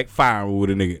 you back firing with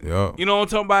a nigga. Yeah. You know what I'm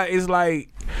talking about? It's like,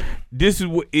 this is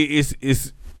what it's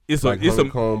Like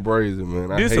honeycomb brazen,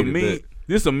 man. I this a hated meme. that.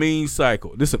 this a mean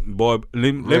cycle. This a, boy.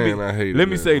 Let I hate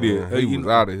me say man. this. He was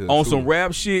out of here on too. some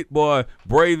rap shit, boy.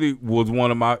 Brady was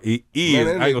one of my. He is. Man,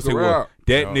 that I ain't gonna say nigga what.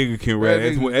 That nigga can rap.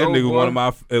 That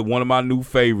nigga one of my new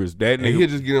favorites. That and nigga. he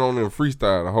just getting on there and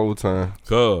freestyle the whole time.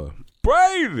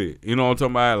 Brady. You know what I'm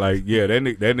talking about? Like, yeah, that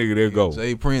nigga there go.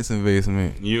 Jay Prince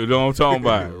investment. You know what I'm talking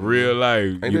about? Real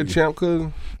life. Ain't that Champ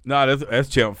cousin? Nah, that's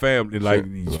Champ family. Like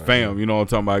fam, you know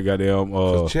what I'm talking about?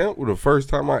 Goddamn. Champ was the first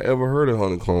time I ever heard of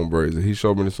Honeycomb Braids. He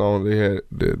showed me the song they had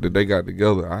that they got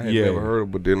together. I had never heard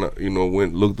of, but then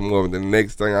went looked them up, and then the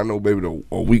next thing I know, baby,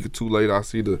 a week or two later, I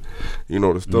see the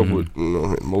stuff with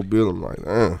Mobile. I'm like,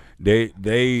 They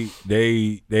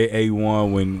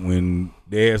A1 when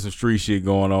they had some street shit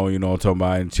going on, you know what I'm talking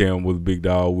about, and Champ was a big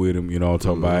dog with him, you know what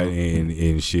I'm talking about,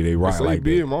 and shit, they rock like that.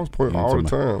 that. I was playing all the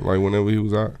time, like whenever he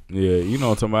was out. Yeah, you know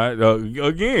what I'm talking about.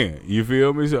 Again, you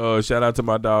feel me? Shout out to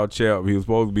my dog Champ. He was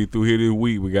supposed to be through here this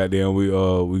week. We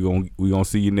gonna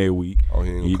see you next week. Oh,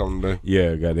 he ain't gonna come today?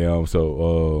 Yeah, goddamn.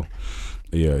 So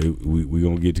yeah, we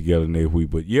gonna get together next week.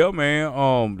 But yeah, man,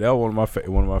 that was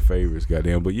one of my favorites,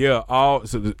 goddamn. But yeah,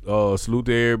 salute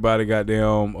to everybody,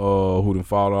 goddamn, who done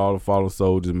follow all the fallen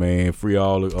soldiers, man. Free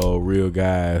all the real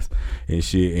guys and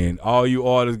shit. And all you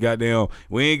artists, goddamn,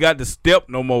 we ain't got to step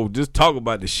no more. Just talk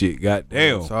about the shit,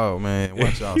 goddamn. So man,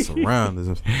 watch y'all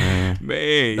surroundings, man.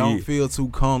 Man, don't feel too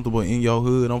comfortable in your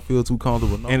hood. Don't feel too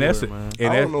comfortable nowhere, man.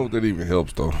 I don't know if that even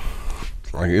helps though.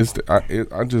 Like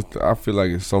I feel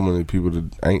like it's so many people that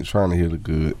ain't trying to hear the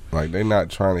good. Like they not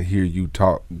trying to hear you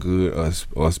talk good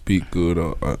or speak good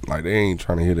or like they ain't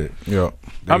trying to hear that. Yeah,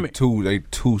 they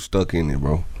too stuck in it,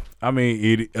 bro. I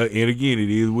mean, and again, it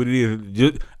is what it is.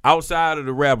 Just outside of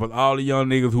the rappers, all the young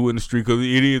niggas who in the street, because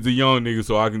it is a young nigga,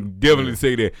 so I can definitely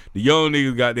say that the young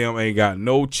niggas, goddamn, ain't got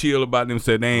no chill about them.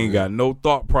 Said they ain't got no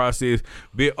thought process.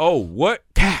 What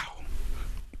cow?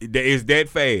 It's that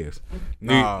fast.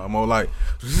 Nah, more like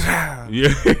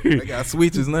yeah. They got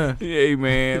switches now. Yeah,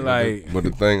 man. Like, but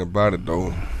the thing about it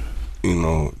though,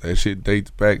 that shit dates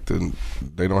back to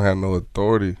they don't have no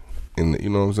authority, and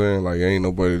you know what I'm saying. Like, ain't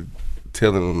nobody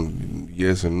telling them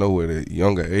yes and no at a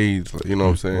younger age. Like, you know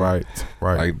what I'm saying?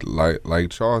 Right. Like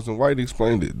Charleston White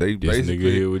explained it. They this basically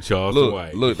nigga here with Charleston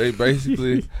White. Look, they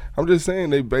basically. I'm just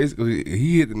saying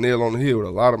he hit the nail on the head with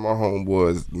a lot of my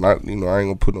homeboys. Not I ain't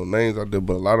gonna put no names out there,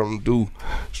 but a lot of them do.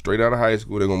 Straight out of high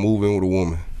school, they're gonna move in with a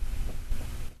woman.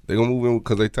 They gonna move in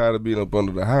because they tired of being up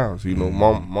under the house.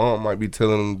 Mom might be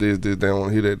telling them this. They don't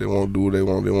want to hear that. They want to do what they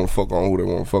want. They want to fuck on who they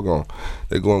want to fuck on.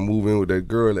 They gonna move in with that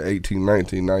girl at 18,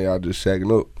 19. Now y'all just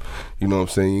shacking up. You know what I'm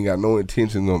saying? You ain't got no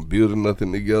intentions on building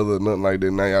nothing together, nothing like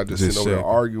that. Now y'all just sitting over there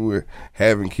arguing,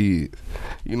 having kids.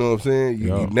 You know what I'm saying?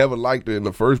 You never liked her in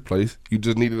the first place. You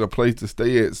just needed a place to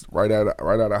stay at right out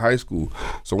of high school.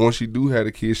 So once she do have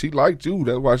a kid, she liked you.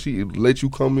 That's why she let you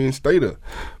come in and stay there.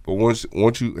 But once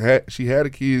she had a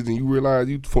kid and you realize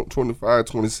you 25,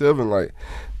 27, like,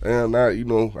 damn, now,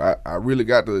 I really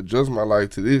got to adjust my life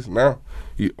to this now.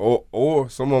 Or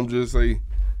some of them just say,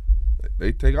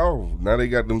 they take off. Now they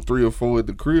got them 3 or 4 at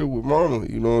the crib with mama.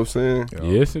 You know what I'm saying?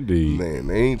 Yes, indeed. Man,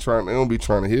 they don't be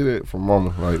trying to hear that from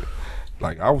mama.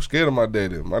 Like I was scared of my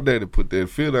daddy. My daddy put that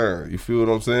fear down. You feel what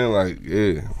I'm saying? Like,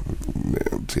 yeah,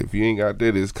 man, if you ain't got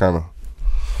that, it's kind of,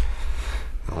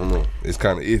 I don't know. It's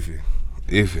kind of iffy.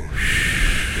 It's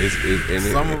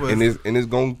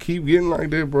gonna keep getting like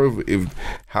that, bro. If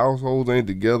households ain't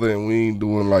together and we ain't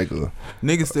doing like a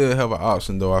niggas still have an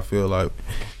option though. I feel like,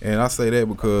 and I say that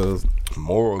because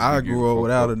morals. I grew up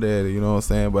without a daddy. You know what I'm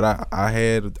saying? But I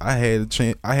had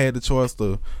the choice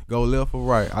to go left or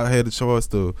right. I had the choice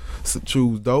to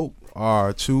choose dope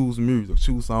or choose music,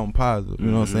 choose something positive. You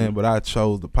know what I'm saying? But I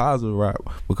chose the positive route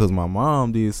because my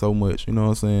mom did so much. You know what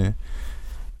I'm saying?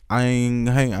 I ain't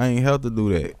have to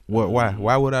do that.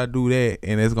 Why would I do that?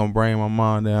 And it's gonna bring my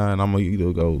mom down, and I'm gonna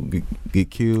either go get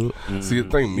killed. See, the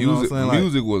thing,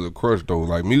 music was a crush though.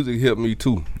 Like music helped me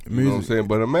too. You know what I'm saying?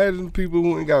 But imagine people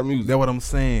who ain't got music. That's what I'm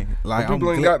saying. Like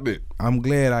people ain't got that. I'm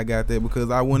glad I got that because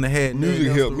I wouldn't have had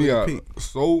music helped me out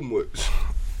so much.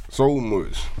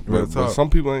 But some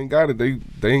people ain't got it. They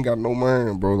ain't got no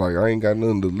mind, bro. Like I ain't got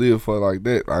nothing to live for like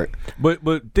that. Like, but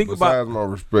think besides about my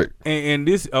respect. And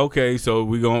this okay. So if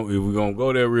we gonna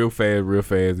go there real fast.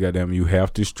 Goddamn, you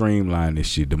have to streamline this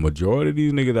shit. The majority of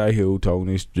these niggas out here who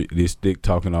talking this stick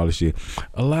talking all this shit.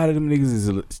 A lot of them niggas is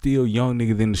still young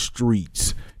niggas in the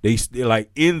streets. They still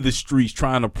like in the streets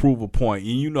trying to prove a point.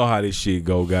 And you know how this shit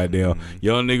go, goddamn.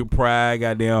 Young nigga pride,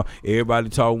 goddamn. Everybody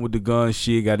talking with the gun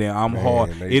shit, goddamn. I'm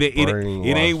hard. It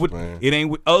ain't with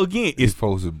again. It's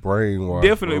supposed to brainwash.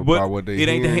 Definitely, bro, but what they it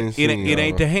ain't hearing, it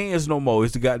ain't the hands no more.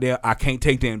 It's the goddamn. I can't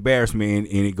take the embarrassment,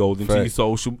 and it goes into your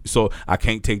social. So I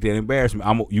can't take that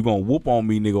embarrassment. You gonna whoop on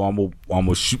me, nigga? I'm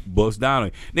gonna shoot, bust down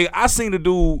on you. Nigga, I seen the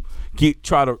dude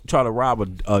try to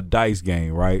rob a dice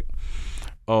game, right?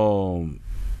 Dude,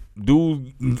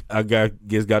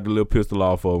 guess got the little pistol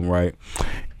off of him, right?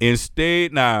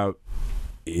 Instead, now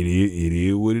it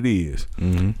is what it is.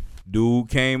 Mm-hmm. Dude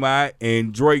came out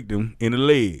and draked him in the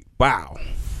leg. Wow.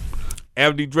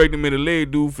 After he draked him in the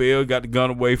leg, dude fell, got the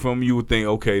gun away from him. You would think,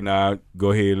 okay, now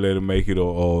go ahead and let him make it,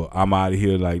 or I'm out of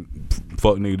here. Like,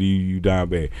 fuck nigga, you down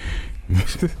bad.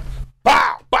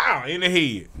 Bow in the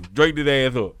head, draked his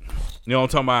ass up. You know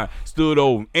what I'm talking about? Stood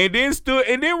over and then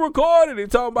recorded it.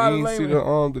 Talking about you it see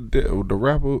later. the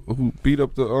rapper who beat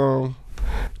up the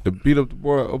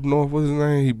boy up north. What's his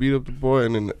name? He beat up the boy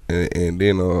and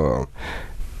then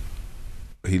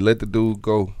he let the dude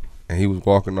go. And he was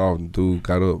walking off, and the dude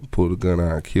got up, pulled the gun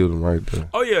out, and killed him right there.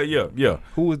 Oh yeah.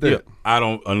 Who was that?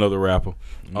 Yeah, another rapper.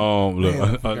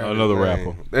 Another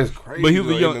rapper. That's crazy. But he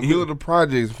was in the middle of the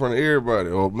projects in front of everybody,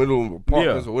 or middle of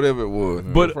apartments, or whatever it was.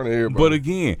 In front of everybody. But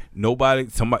again,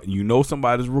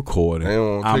 somebody's recording. They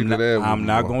don't take that ass I'm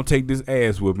not gonna take this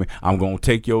ass with me. I'm gonna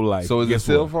take your life. So is it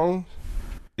cell phones?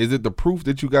 Is it the proof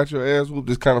that you got your ass whooped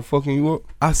that's kind of fucking you up?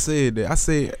 I said that. I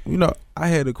said, I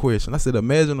had a question. I said,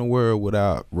 imagine a world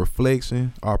without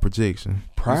reflection or projection.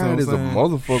 Pride is a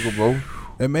motherfucker, bro.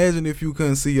 Imagine if you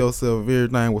couldn't see yourself, if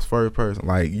everything was first person.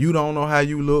 Like, you don't know how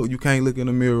you look. You can't look in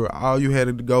the mirror. All you had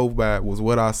to go by was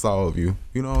what I saw of you.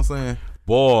 You know what I'm saying?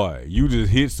 Boy, you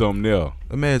just hit something there.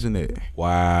 Imagine that.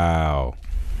 Wow.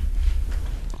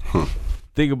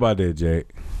 Think about that,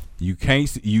 Jack. You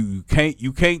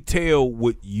can't tell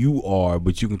what you are,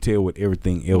 but you can tell what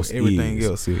everything else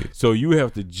is. So you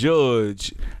have to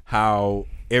judge how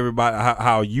everybody,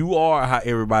 how you are, how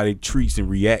everybody treats and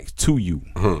reacts to you.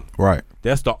 Right.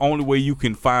 That's the only way you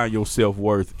can find your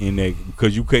self-worth in that,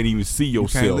 because you can't even see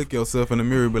yourself. You can't look yourself in the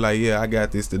mirror and be like, yeah, I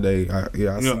got this today.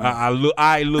 I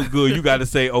look good. You got to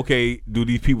say, okay, do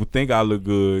these people think I look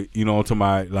good? You know what I'm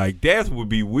talking about? Like, that would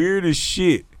be weird as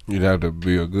shit. You'd have to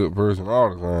be a good person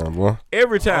all the time, boy.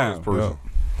 Every time. Yeah.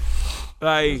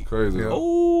 Like, that's crazy.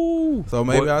 Ooh. So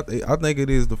maybe I think it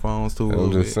is the phones too.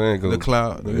 I'm just saying, the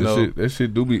cloud. That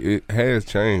shit do be. It has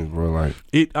changed, bro. Like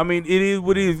it. I mean, it is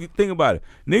what it is. Think about it,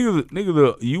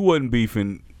 niggas. You wasn't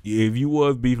beefing. If you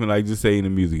was beefing, like just say in the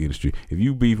music industry, if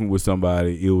you beefing with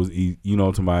somebody, it was, you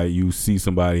know, somebody you see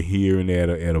somebody here and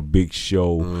there at a big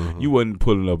show, you wasn't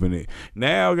pulling up in it.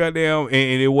 Now, goddamn,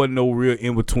 and it wasn't no real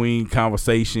in between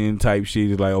conversation type shit.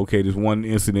 It's like, okay, this one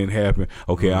incident happened.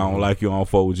 Okay, I don't like you. I don't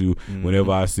fuck with you.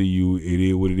 Whenever I see you, it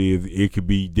is what it is. It could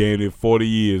be damn near 40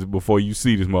 years before you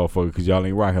see this motherfucker, because y'all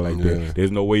ain't rocking like that. There's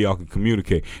no way y'all can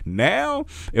communicate. Now,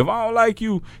 if I don't like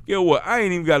you, guess what? I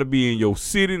ain't even got to be in your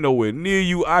city, nowhere near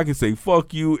you. I can say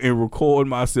fuck you and record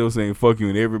myself saying fuck you,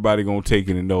 and everybody gonna take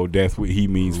it and know that's what he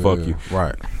means, fuck you.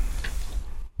 Right.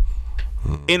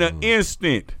 In an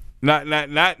instant. Not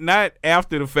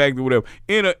after the fact or whatever.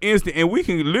 In an instant, and we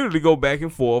can literally go back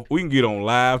and forth. We can get on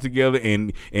live together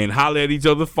and holler at each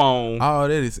other's phone. All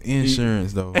that is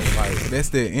insurance though. Like, that's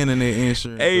that internet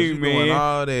insurance. Hey, man. Doing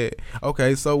all that.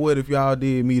 Okay, so what if y'all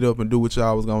did meet up and do what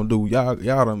y'all was gonna do? Y'all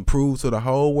done proved to the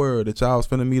whole world that y'all was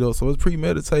finna meet up. So it's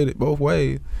premeditated both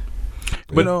ways.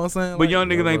 But you know what I'm saying? But young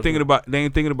niggas ain't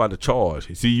thinking about the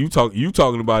charge. See, you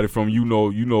talking about it from you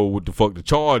know what the fuck the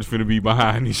charge finna be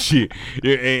behind this shit.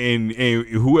 And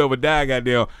whoever died,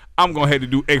 goddamn, I'm gonna have to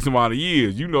do X amount of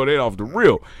years. You know that off the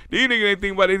real. These niggas ain't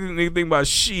thinking about it. They ain't thinking about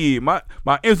shit. My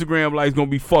Instagram life's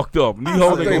gonna be fucked up.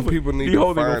 I think people need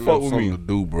to find them something to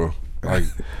do, bro. Like,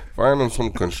 find them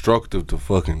something constructive to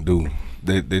fucking do.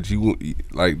 That you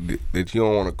like, that you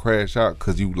don't want to crash out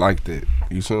because you like that.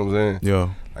 You see what I'm saying? Yeah.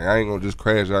 Like, I ain't gonna just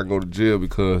crash out and go to jail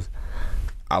because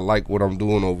I like what I'm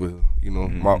doing over here. You know,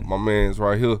 my man's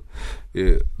right here.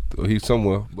 Yeah, he's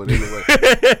somewhere. But anyway,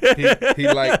 he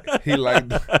like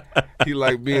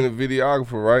being a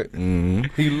videographer, right?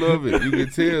 He love it. You can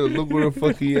tell. Look where the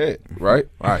fuck he at, right?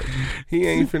 Right. He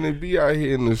ain't finna be out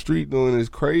here in the street doing this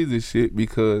crazy shit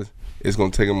because it's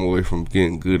gonna take him away from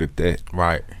getting good at that.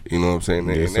 Right. You know what I'm saying?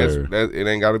 Yes, and that's it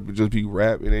ain't gotta just be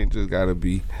rap. It ain't just gotta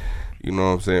be, you know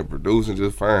what I'm saying, producing.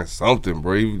 Just find something,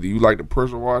 bro. You like to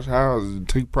pressure wash houses,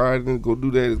 take pride in it, go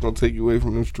do that. It's gonna take you away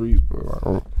from them streets,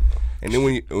 bro. And then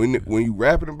when you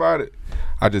rapping about it,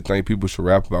 I just think people should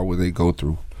rap about what they go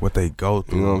through. What they go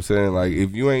through. You know what I'm saying? Like,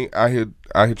 if you ain't out here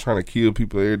out here trying to kill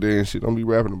people every day and shit. Don't be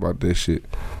rapping about that shit.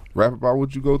 Rap about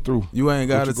what you go through. You ain't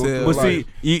got to What you go tell. But see,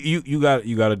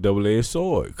 you got a double-edged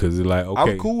sword because it's like, okay,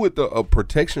 I'm cool with the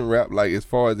protection rap. Like as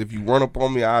far as if you run up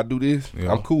on me, I'll do this.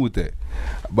 Yeah. I'm cool with that.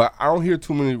 But I don't hear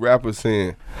too many rappers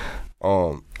saying,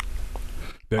 I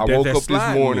woke up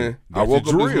this morning. I woke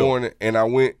up this morning and I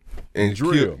went and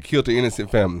killed the innocent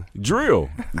family. Drill.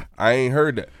 I ain't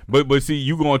heard that. But see,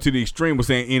 you going to the extreme of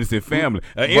saying innocent family.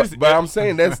 But I'm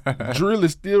saying that's drill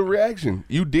is still reaction.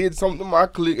 You did something to my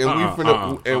clique and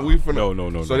we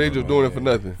finna. No. So they just doing it for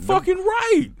nothing. Fucking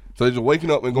right. So they just waking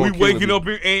up and going. We waking up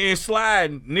and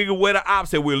sliding, nigga. Where the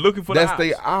ops at? We're looking for that's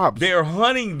the ops. they ops. They're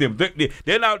hunting them.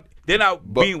 They're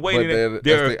not being waiting. That's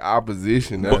their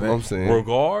opposition. That's what I'm saying.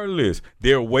 Regardless,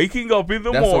 they're waking up in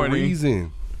the morning. That's a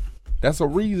reason. That's a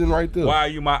reason right there. Why are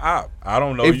you my op? I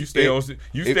don't know. You stay on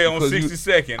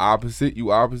 62nd. Opposite.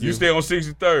 You opposite. You stay on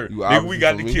 63rd. Nigga, we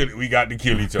got to kill it. We got to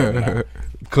kill each other now.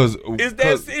 Because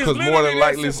literally more than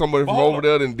likely that somebody from over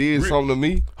there done did something to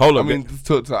me. Hold up, I mean,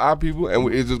 to our people,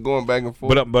 and it's just going back and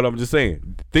forth. But I'm just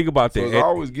saying, think about that. So I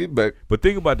always get back. But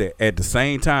think about that. At the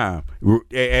same time,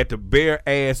 at the bare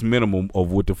ass minimum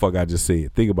of what the fuck I just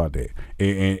said. Think about that.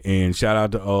 And shout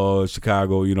out to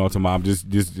Chicago. You know what I'm talking about?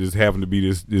 I'm just having to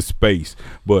be this space.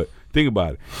 But think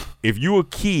about it. If you a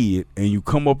kid and you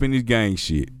come up in this gang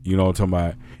shit, you know what I'm talking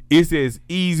about? It's as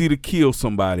easy to kill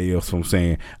somebody else from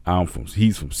saying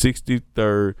he's from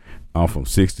 63rd, I'm from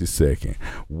 62nd.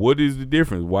 What is the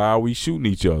difference? Why are we shooting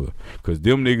each other? Because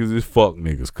them niggas is fuck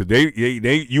niggas. Because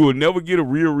they you will never get a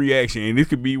real reaction, and this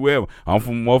could be wherever. I'm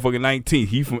from motherfucking 19.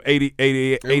 He from 88.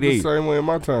 It was the same way in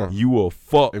my time. You a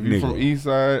fuck if nigga. You from East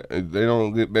Side, they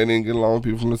didn't get along with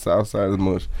people from the South Side as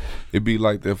much. It be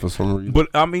like that for some reason. But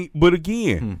I mean,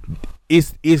 again,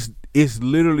 it's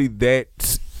literally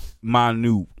that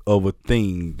minute of a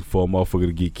thing for a motherfucker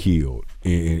to get killed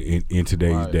in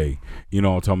today's day. You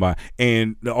know what I'm talking about?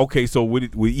 And okay, so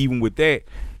even with that,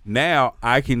 now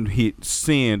I can hit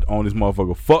send on this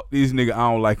motherfucker. Fuck this nigga,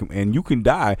 I don't like him, and you can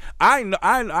die. I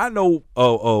know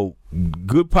a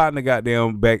good partner,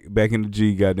 goddamn, back in the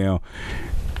G, goddamn.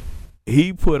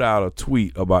 He put out a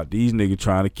tweet about these niggas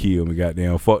trying to kill me,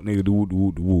 goddamn. Fuck nigga,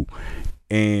 do.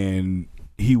 And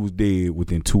he was dead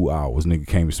within 2 hours. Nigga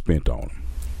came and spent on him.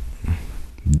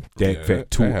 That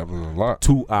happens a lot.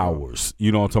 2 hours.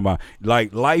 You know what I'm talking about?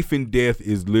 Like life and death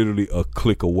is literally a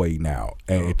click away now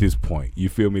at this point. You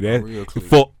feel me? That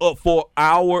for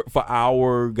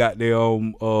our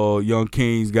goddamn Young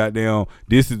Kings, goddamn,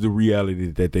 this is the reality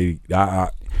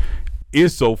that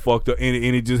it's so fucked up, and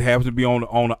it just happens to be on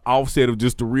the offset of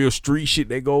just the real street shit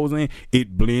that goes in.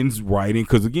 It blends right in,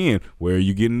 because again, where are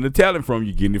you getting the talent from?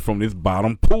 You're getting it from this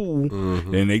bottom pool,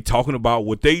 and they talking about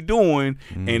what they doing,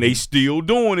 and they still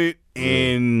doing it,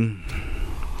 and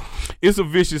it's a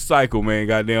vicious cycle, man.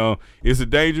 Goddamn, it's a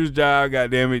dangerous job.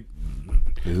 Goddamn it.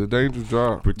 It's a dangerous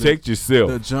job. Protect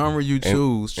yourself. The genre you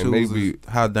chooses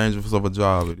how dangerous of a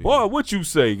job it is. Boy, what you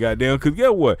say, goddamn? Because guess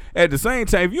what? At the same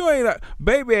time, if you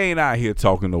Baby ain't out here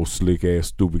talking no slick ass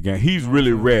stupid game. He's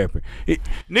really rapping.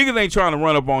 Niggas ain't trying to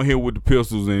run up on here with the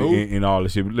pistols and all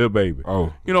that shit. Little Baby.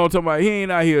 Oh, you know what I'm talking about? He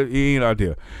ain't out here. He ain't out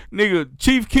there. Nigga,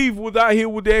 Chief Keef was out here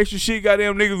with the extra shit.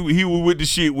 Goddamn niggas, he was with the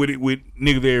shit with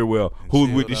niggas everywhere. Who was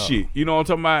with the shit? You know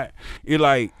what I'm talking about? It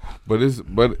like. But it's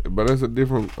a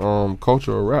different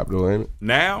culture of rap though, ain't it?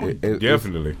 Now,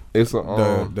 definitely. It's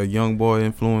a the young boy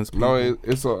influence people.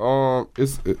 No,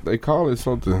 they call it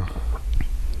something.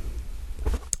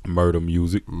 Murder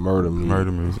music.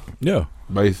 Yeah.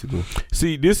 Basically.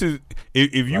 See, this is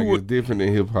if you it's different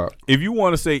than hip hop. If you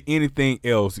want to say anything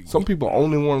else, some people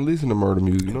only want to listen to murder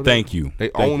music. You know thank you.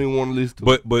 They only want to listen to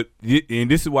it. But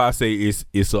and this is why I say it's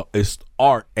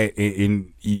art,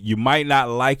 and you might not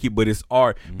like it, but it's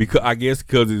art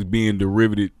because it's being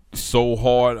derivative so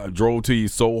hard. I drove to you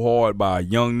so hard by a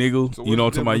young nigga. So you know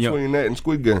what I'm talking about? Between that and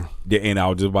Squid Game. Yeah, and I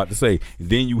was just about to say.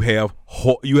 Then you have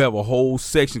a whole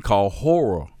section called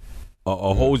horror.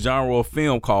 A whole genre of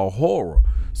film called horror.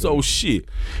 So shit,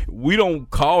 we don't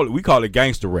call it. We call it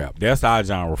gangster rap. That's our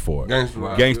genre for it.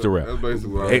 Gangster rap. That's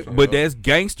basically what but that's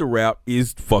gangster rap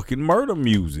is fucking murder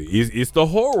music. It's the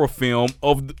horror film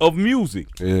of music.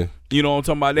 Yeah. You know what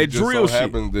I'm talking about? That drill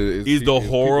shit is the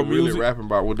horror music. Really rapping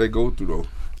about what they go through though.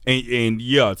 And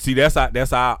yeah, see that's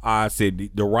how I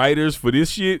said the writers for this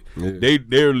shit,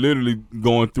 they're literally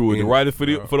going through it. The writers for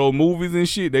those movies and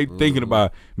shit, they thinking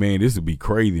about, man, this would be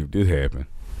crazy if this happened.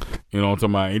 You know what I'm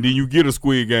talking about? And then you get a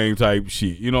Squid Game type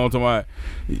shit. You know what I'm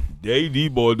talking about? The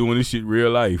AD boy doing this shit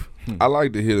real life. I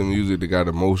like to hear the music that got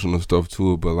emotional stuff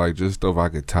to it, but like just stuff I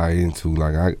could tie into.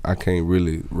 Like I can't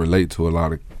really relate to a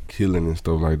lot of killing and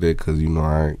stuff like that, because, you know,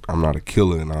 I'm not a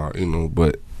killer and all, you know,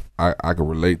 but I can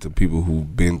relate to people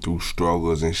who've been through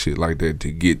struggles and shit like that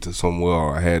to get to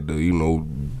somewhere. I had to, you know,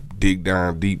 dig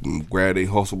down deep and grab their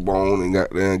hustle bone and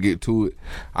got there and get to it.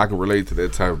 I can relate to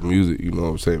that type of music, you know what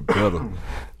I'm saying, better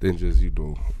than just, you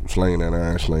know, slaying that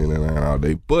iron all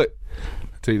day. But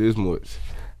I tell you this much,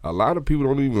 a lot of people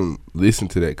don't even listen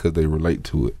to that because they relate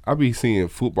to it. I be seeing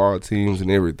football teams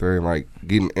and everything like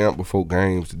getting amped before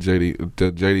games to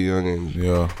JD Young and you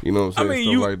know what I'm saying, I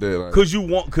mean, stuff like that.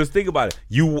 Like, cause think about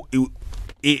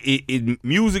it,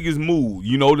 music is mood.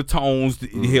 You know the tones,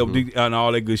 help and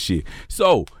all that good shit.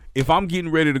 So if I'm getting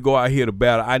ready to go out here to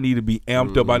battle, I need to be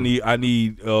amped up. I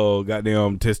need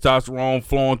goddamn testosterone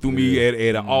flowing through me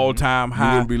at an all time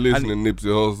high. You wouldn't be listening to Nipsey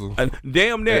Hussle.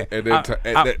 Damn that. At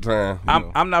that time.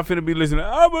 I'm not finna be listening.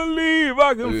 I believe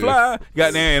I can fly.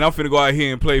 Goddamn, and I'm finna go out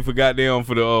here and play for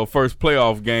the first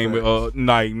playoff game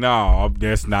night. Nah,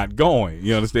 that's not going.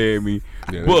 You understand me?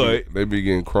 Yeah, but they be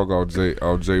getting crunk off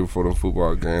Jay before the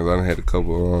football games. I done had a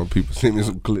couple people send me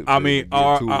some clips. I mean,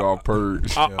 all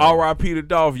purged. R.I.P. to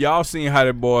Dolph. Y'all seen how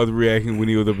that boy was reacting when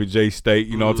he was up at J State.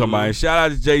 You know what I'm talking about? And shout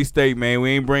out to J State, man.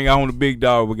 We ain't bring out on the big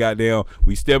dog, but goddamn,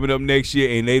 we stepping up next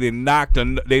year, and they done knocked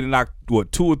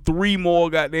what 2 or 3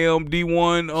 more goddamn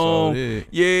D1.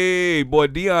 Yeah, boy,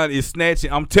 Dion is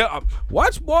snatching.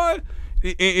 Watch, boy.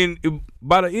 In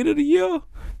by the end of the year,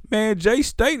 man, J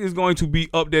State is going to be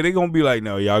up there. They're going to be like,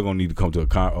 no, y'all going to need to come to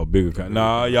a bigger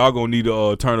nah, y'all going to need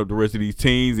to turn up the rest of these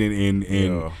teams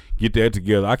and get that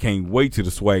together. I can't wait till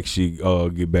the swag shit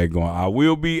get back going. I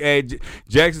will be at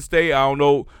Jackson State. I don't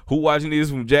know who watching this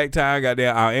from Jacktown.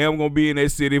 Goddamn, I am going to be in that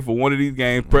city for one of these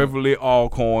games, preferably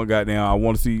Alcorn. Goddamn, I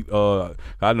want to see,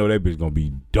 I know that bitch going to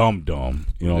be dumb.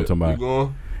 You know what I'm talking about? You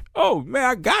going? Oh, man,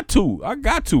 I got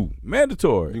to.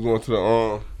 Mandatory. You going to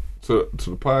the to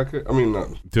the podcast? I mean,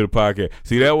 to the podcast.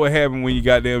 See, that what happened when you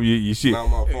got them your shit. Now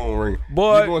my phone ringing.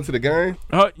 Boy, you going to the game?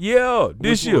 Yeah,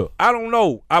 this year. I don't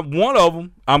know. One of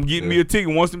them. I'm getting me a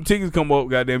ticket. Once them tickets come up,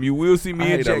 goddamn, you will see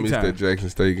me at Jackson. I missed that Jackson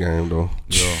State game though.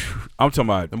 Yeah. I'm talking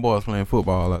about them boys playing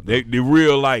football out there. The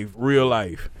real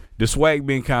life. The swag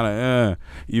been kind of,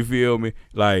 you feel me?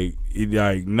 Like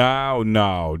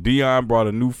no. Dion brought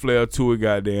a new flair to it,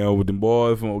 goddamn, with them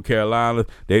boys from Carolina.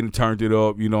 They done turned it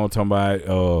up, you know what I'm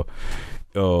talking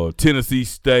about? Tennessee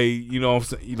State, you know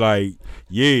what I'm saying? Like,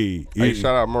 yeah. Hey,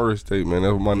 shout out Murray State, man.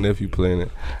 That's my nephew playing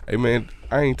it. Hey, man,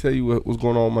 I ain't tell you what's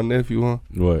going on with my nephew, huh?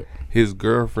 What? His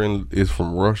girlfriend is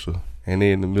from Russia, and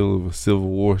they in the middle of a civil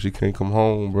war. She can't come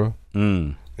home, bro.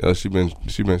 She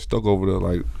been stuck over there.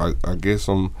 Like I guess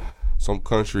some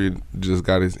country just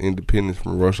got its independence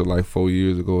from Russia like 4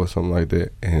 years ago or something like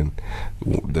that, and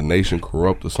the nation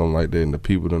corrupt or something like that, and the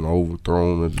people done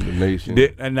overthrown the nation.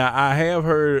 And now I have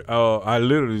heard, I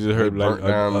literally just heard like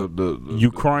the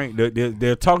Ukraine.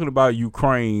 They're talking about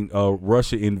Ukraine,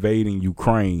 Russia invading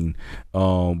Ukraine,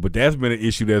 but that's been an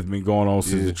issue that's been going on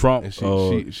since the Trump.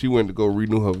 And she went to go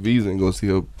renew her visa and go see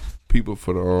her people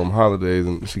for the holidays,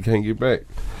 and she can't get back.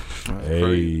 Hey,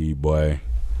 crazy. Boy.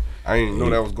 I didn't know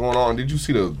that was going on. Did you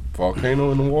see the volcano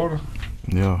in the water?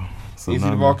 Yeah. You see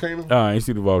the volcano? I ain't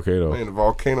see the volcano. Man, the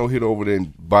volcano hit over there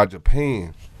by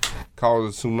Japan.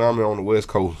 Caused a tsunami on the West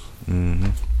Coast. Mm-hmm.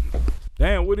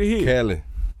 Damn, what it hit? Cali.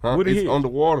 Huh? What it hit?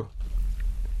 Underwater.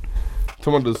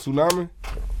 Talking about the tsunami?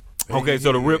 Okay,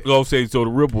 so the ripples. Yes.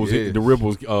 The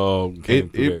ripples.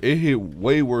 It hit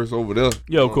way worse over there.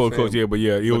 Yeah, of course. Yeah, but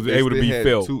yeah, it was able to be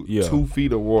felt. 2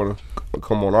 feet of water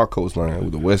come on our coastline,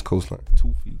 with the West coastline.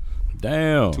 2 feet.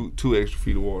 Damn. Two extra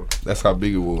feet of water. That's how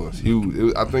big it was.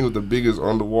 Huge. I think it was the biggest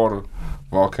underwater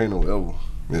volcano ever.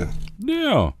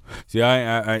 Yeah. See,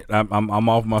 I'm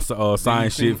off my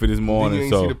science shit for this morning. Did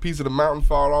you so see the piece of the mountain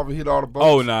fall off and hit all the boats?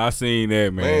 Oh no, I seen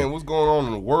that, man. Man, what's going on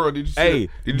in the world? Did you see?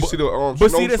 Did you see the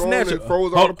snowstorm that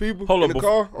froze all the people in the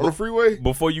car on the freeway?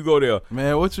 Before you go there,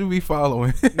 man, what you be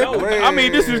following? No, man, I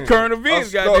mean this is current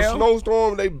events. Goddamn,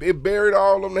 snowstorm. It buried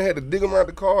all of them. They had to dig them out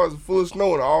the cars full of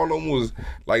snow, and all of them was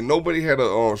like nobody had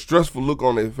a stressful look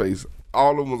on their face.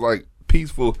 All of them was like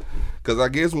peaceful. Cause I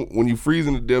guess when you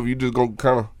freezing to death, you just gonna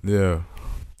kind of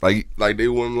like they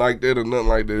wouldn't like that or nothing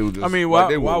like that. It was just, I mean, why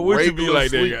would you be like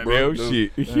that? Goddamn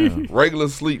shit. Regular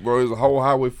sleep, bro. There's a whole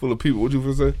highway full of people. What you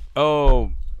gonna say?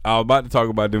 Oh, I was about to talk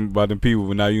about them people,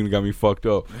 but now you got me fucked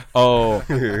up.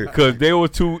 Cause they were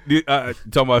talking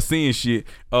about seeing shit.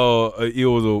 It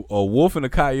was a wolf and a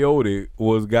coyote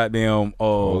was goddamn.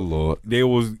 Oh Lord. They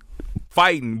was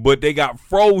fighting, but they got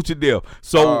froze to death.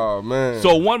 So, Oh, man.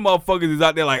 so one motherfucker is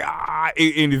out there like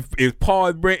and his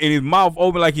paws and his mouth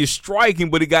open like he's striking,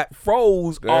 but he got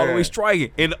froze all the way Damn.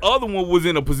 striking. And the other one was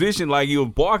in a position like he was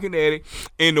barking at it,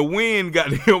 and the wind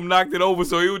got him knocked it over,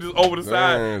 so he was just over the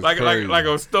side That's like crazy. like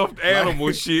a stuffed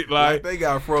animal shit Like like. they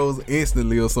got froze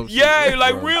instantly or some shit. Yeah,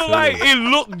 like bro, real crazy. like it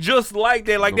looked just like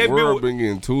that. Like the that world bill, been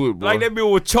getting to it, bro. like that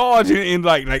bill was charging and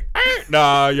like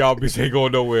nah, y'all bitch ain't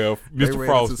going nowhere, They Mr. ran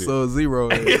Frosty. into Sub-Zero.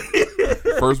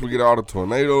 First we get all the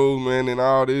tornadoes, man, and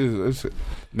all this. That shit.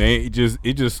 Man, it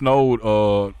just snowed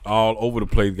all over the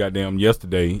place, goddamn,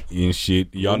 yesterday and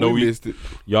shit. Y'all know we missed it.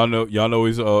 y'all know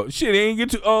it's shit. It ain't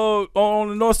get to on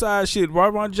the north side shit, right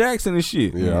around Jackson and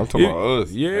shit. Yeah, I'm talking about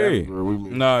us. Yeah. After we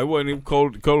missed Nah, it wasn't even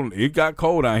cold. It got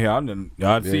cold out here. I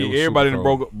see it was everybody super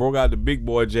done broke out the big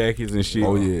boy jackets and shit.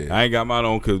 Oh, yeah. I ain't got mine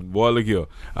on because boy, look here,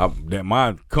 that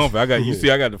mine comfy. I got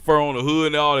I got the fur on the hood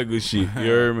and all that good shit. You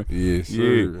heard me? Yes,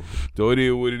 sir. Yeah. So it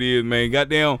is what it is, man.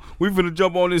 Goddamn, we finna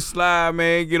jump on this slide,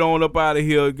 man. Get on up out of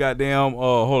here. Goddamn.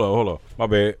 Hold on. My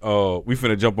bad. We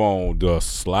finna jump on the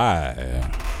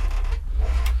slide.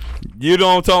 You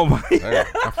know what I'm talking about? Damn,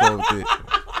 I fuck with it.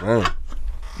 damn.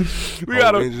 We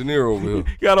got I'm a an engineer over here.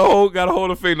 got a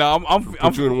hold of thing now. I'm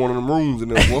Put you in one of them rooms in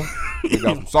there, boy. They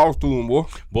got some sauce to them, boy.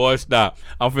 boy, stop.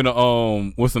 I'm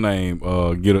finna what's the name?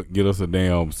 Get us a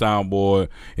damn soundboard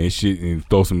and shit and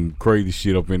throw some crazy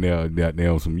shit up in there.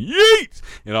 Goddamn some yeets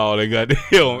and all that goddamn.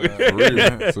 For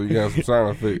real. So you got some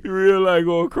sound effects. Real like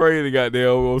going crazy, goddamn,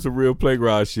 on some real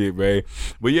playground shit, man.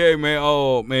 But yeah,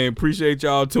 man, man, appreciate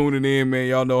y'all tuning in, man.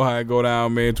 Y'all know how it go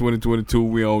down, man. 2022,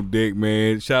 we on deck,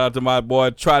 man. Shout out to my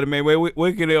boy, Try to man.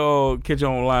 Where can they catch you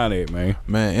online at, man?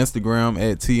 Man, Instagram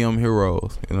at TM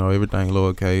Heroes. You know, everything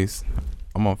lowercase.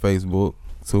 I'm on Facebook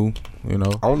too. You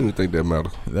know, I don't even think that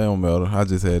matters. that don't matter. I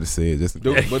just had to say it. Just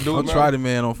Do it I'm now. Try the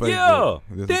man on Facebook.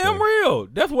 Yeah, Just damn okay. real.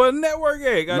 That's what network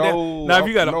at. Goddamn. No, Now if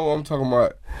you got a no, I'm talking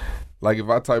about like if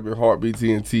I type in Heartbeat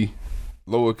TNT,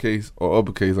 lowercase or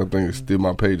uppercase, I think it's still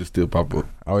my page will still pop up.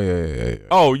 Oh yeah.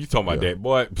 oh, you talking about Yeah. that,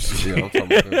 boy? Yeah, I'm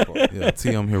talking about that part. Yeah,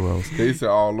 TM Heroes. They said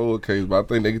all lowercase, but I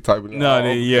think they can type it in. No,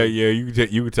 all yeah,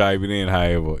 uppercase. you can type it in,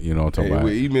 however, you know what I'm talking And about.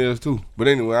 with emails too. But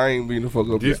anyway, I ain't being the fuck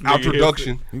up. This The nigga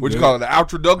outroduction. here- What you call it? The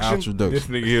outroduction? This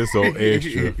Introduction. nigga here so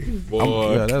extra,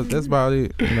 boy. Yeah, that's about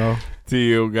it. You know.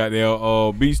 Till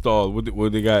goddamn B-Stars,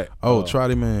 what they got? Oh, Try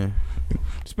the man.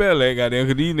 Spell that goddamn,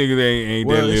 cause these niggas ain't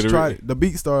Well, that it's literate. the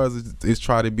Beat Stars is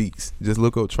Try the Beats. Just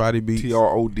look up Try the Beats.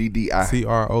 TRODDI.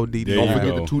 TRODDI. There Don't you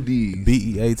forget go. the two D's.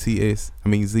 BEATS. I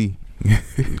mean Z.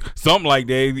 Something like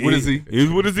that. With a Z.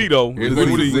 It's with a Z though. It's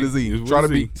with a Z. It's with Try a the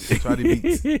Z. beats. Try the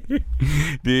Beats.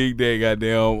 Dig that,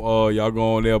 goddamn. Y'all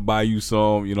go on there, buy you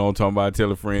some. You know what I'm talking about?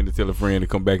 Tell a friend to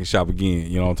come back and shop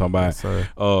again. You know what I'm talking about? Yes,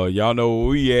 sir. Y'all know where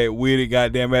we at with it,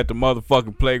 goddamn, at the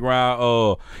motherfucking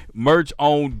playground. Merch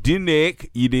on Dinek.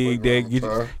 You dig that?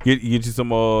 Get you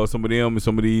some of them and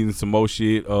some of these and some more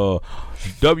shit.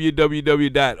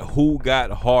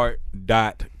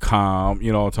 www.whogotheart.com.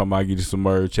 You know what I'm talking about? Get you some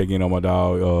merch. Check in on my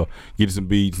dog. Get you some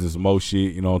beats and some more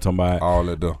shit. You know what I'm talking about? All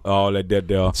that though. All that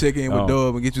there. Check in with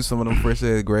Dub and get you some of them fresh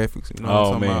ass graphics. You know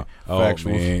what I'm talking about? Oh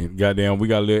man, goddamn, we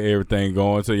got a little everything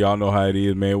going, so y'all know how it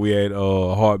is, man. We at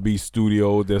Heartbeat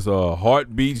Studio. That's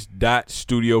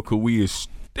heartbeats.studio, cause we is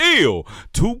still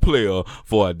 2player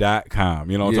for a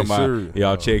 .com. You know what I'm Yes, talking about? sir.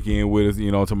 Y'all check in with us.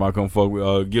 You know what I'm talking about? Come fuck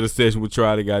with. Get a session with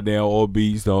Try the goddamn or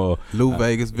Beats. Lou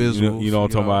Vegas visuals. You know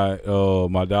what I'm talking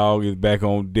about? My dog is back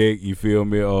on deck. You feel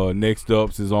me? Next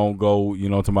Ups is on go. You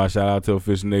know what I'm talking about? Shout out to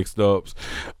official Next Ups.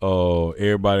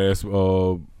 Everybody that's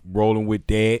rolling with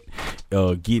that,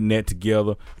 getting that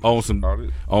together on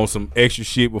some extra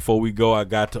shit before we go. I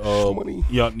got to Money.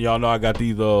 y'all know I got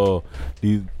these Money.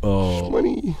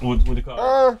 what they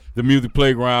call it? The Music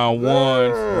Playground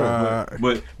ones.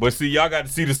 Right. But see, y'all got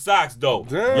to see the socks though.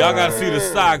 Damn. Y'all got to see the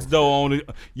socks though on the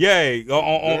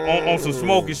on some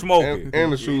smoky.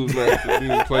 And the shoes match the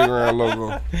Music Playground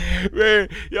logo. Man,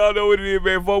 y'all know what it is,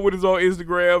 man. Fuck with us on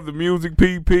Instagram, the Music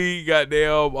PP,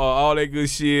 goddamn, all that good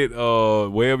shit.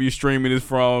 Wherever you're streaming this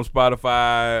from,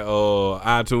 Spotify,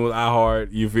 iTunes, iHeart,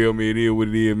 you feel me? It is what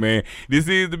it is, man. This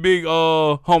is the big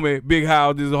homie, Big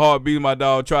House. This is Heartbeat, my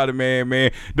dog. Try the man.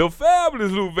 The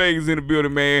fabulous Lou Vegas in the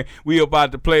building, man. We up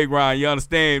out the playground. You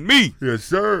understand me? Yes,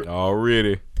 sir.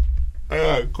 Already. I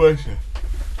got a question.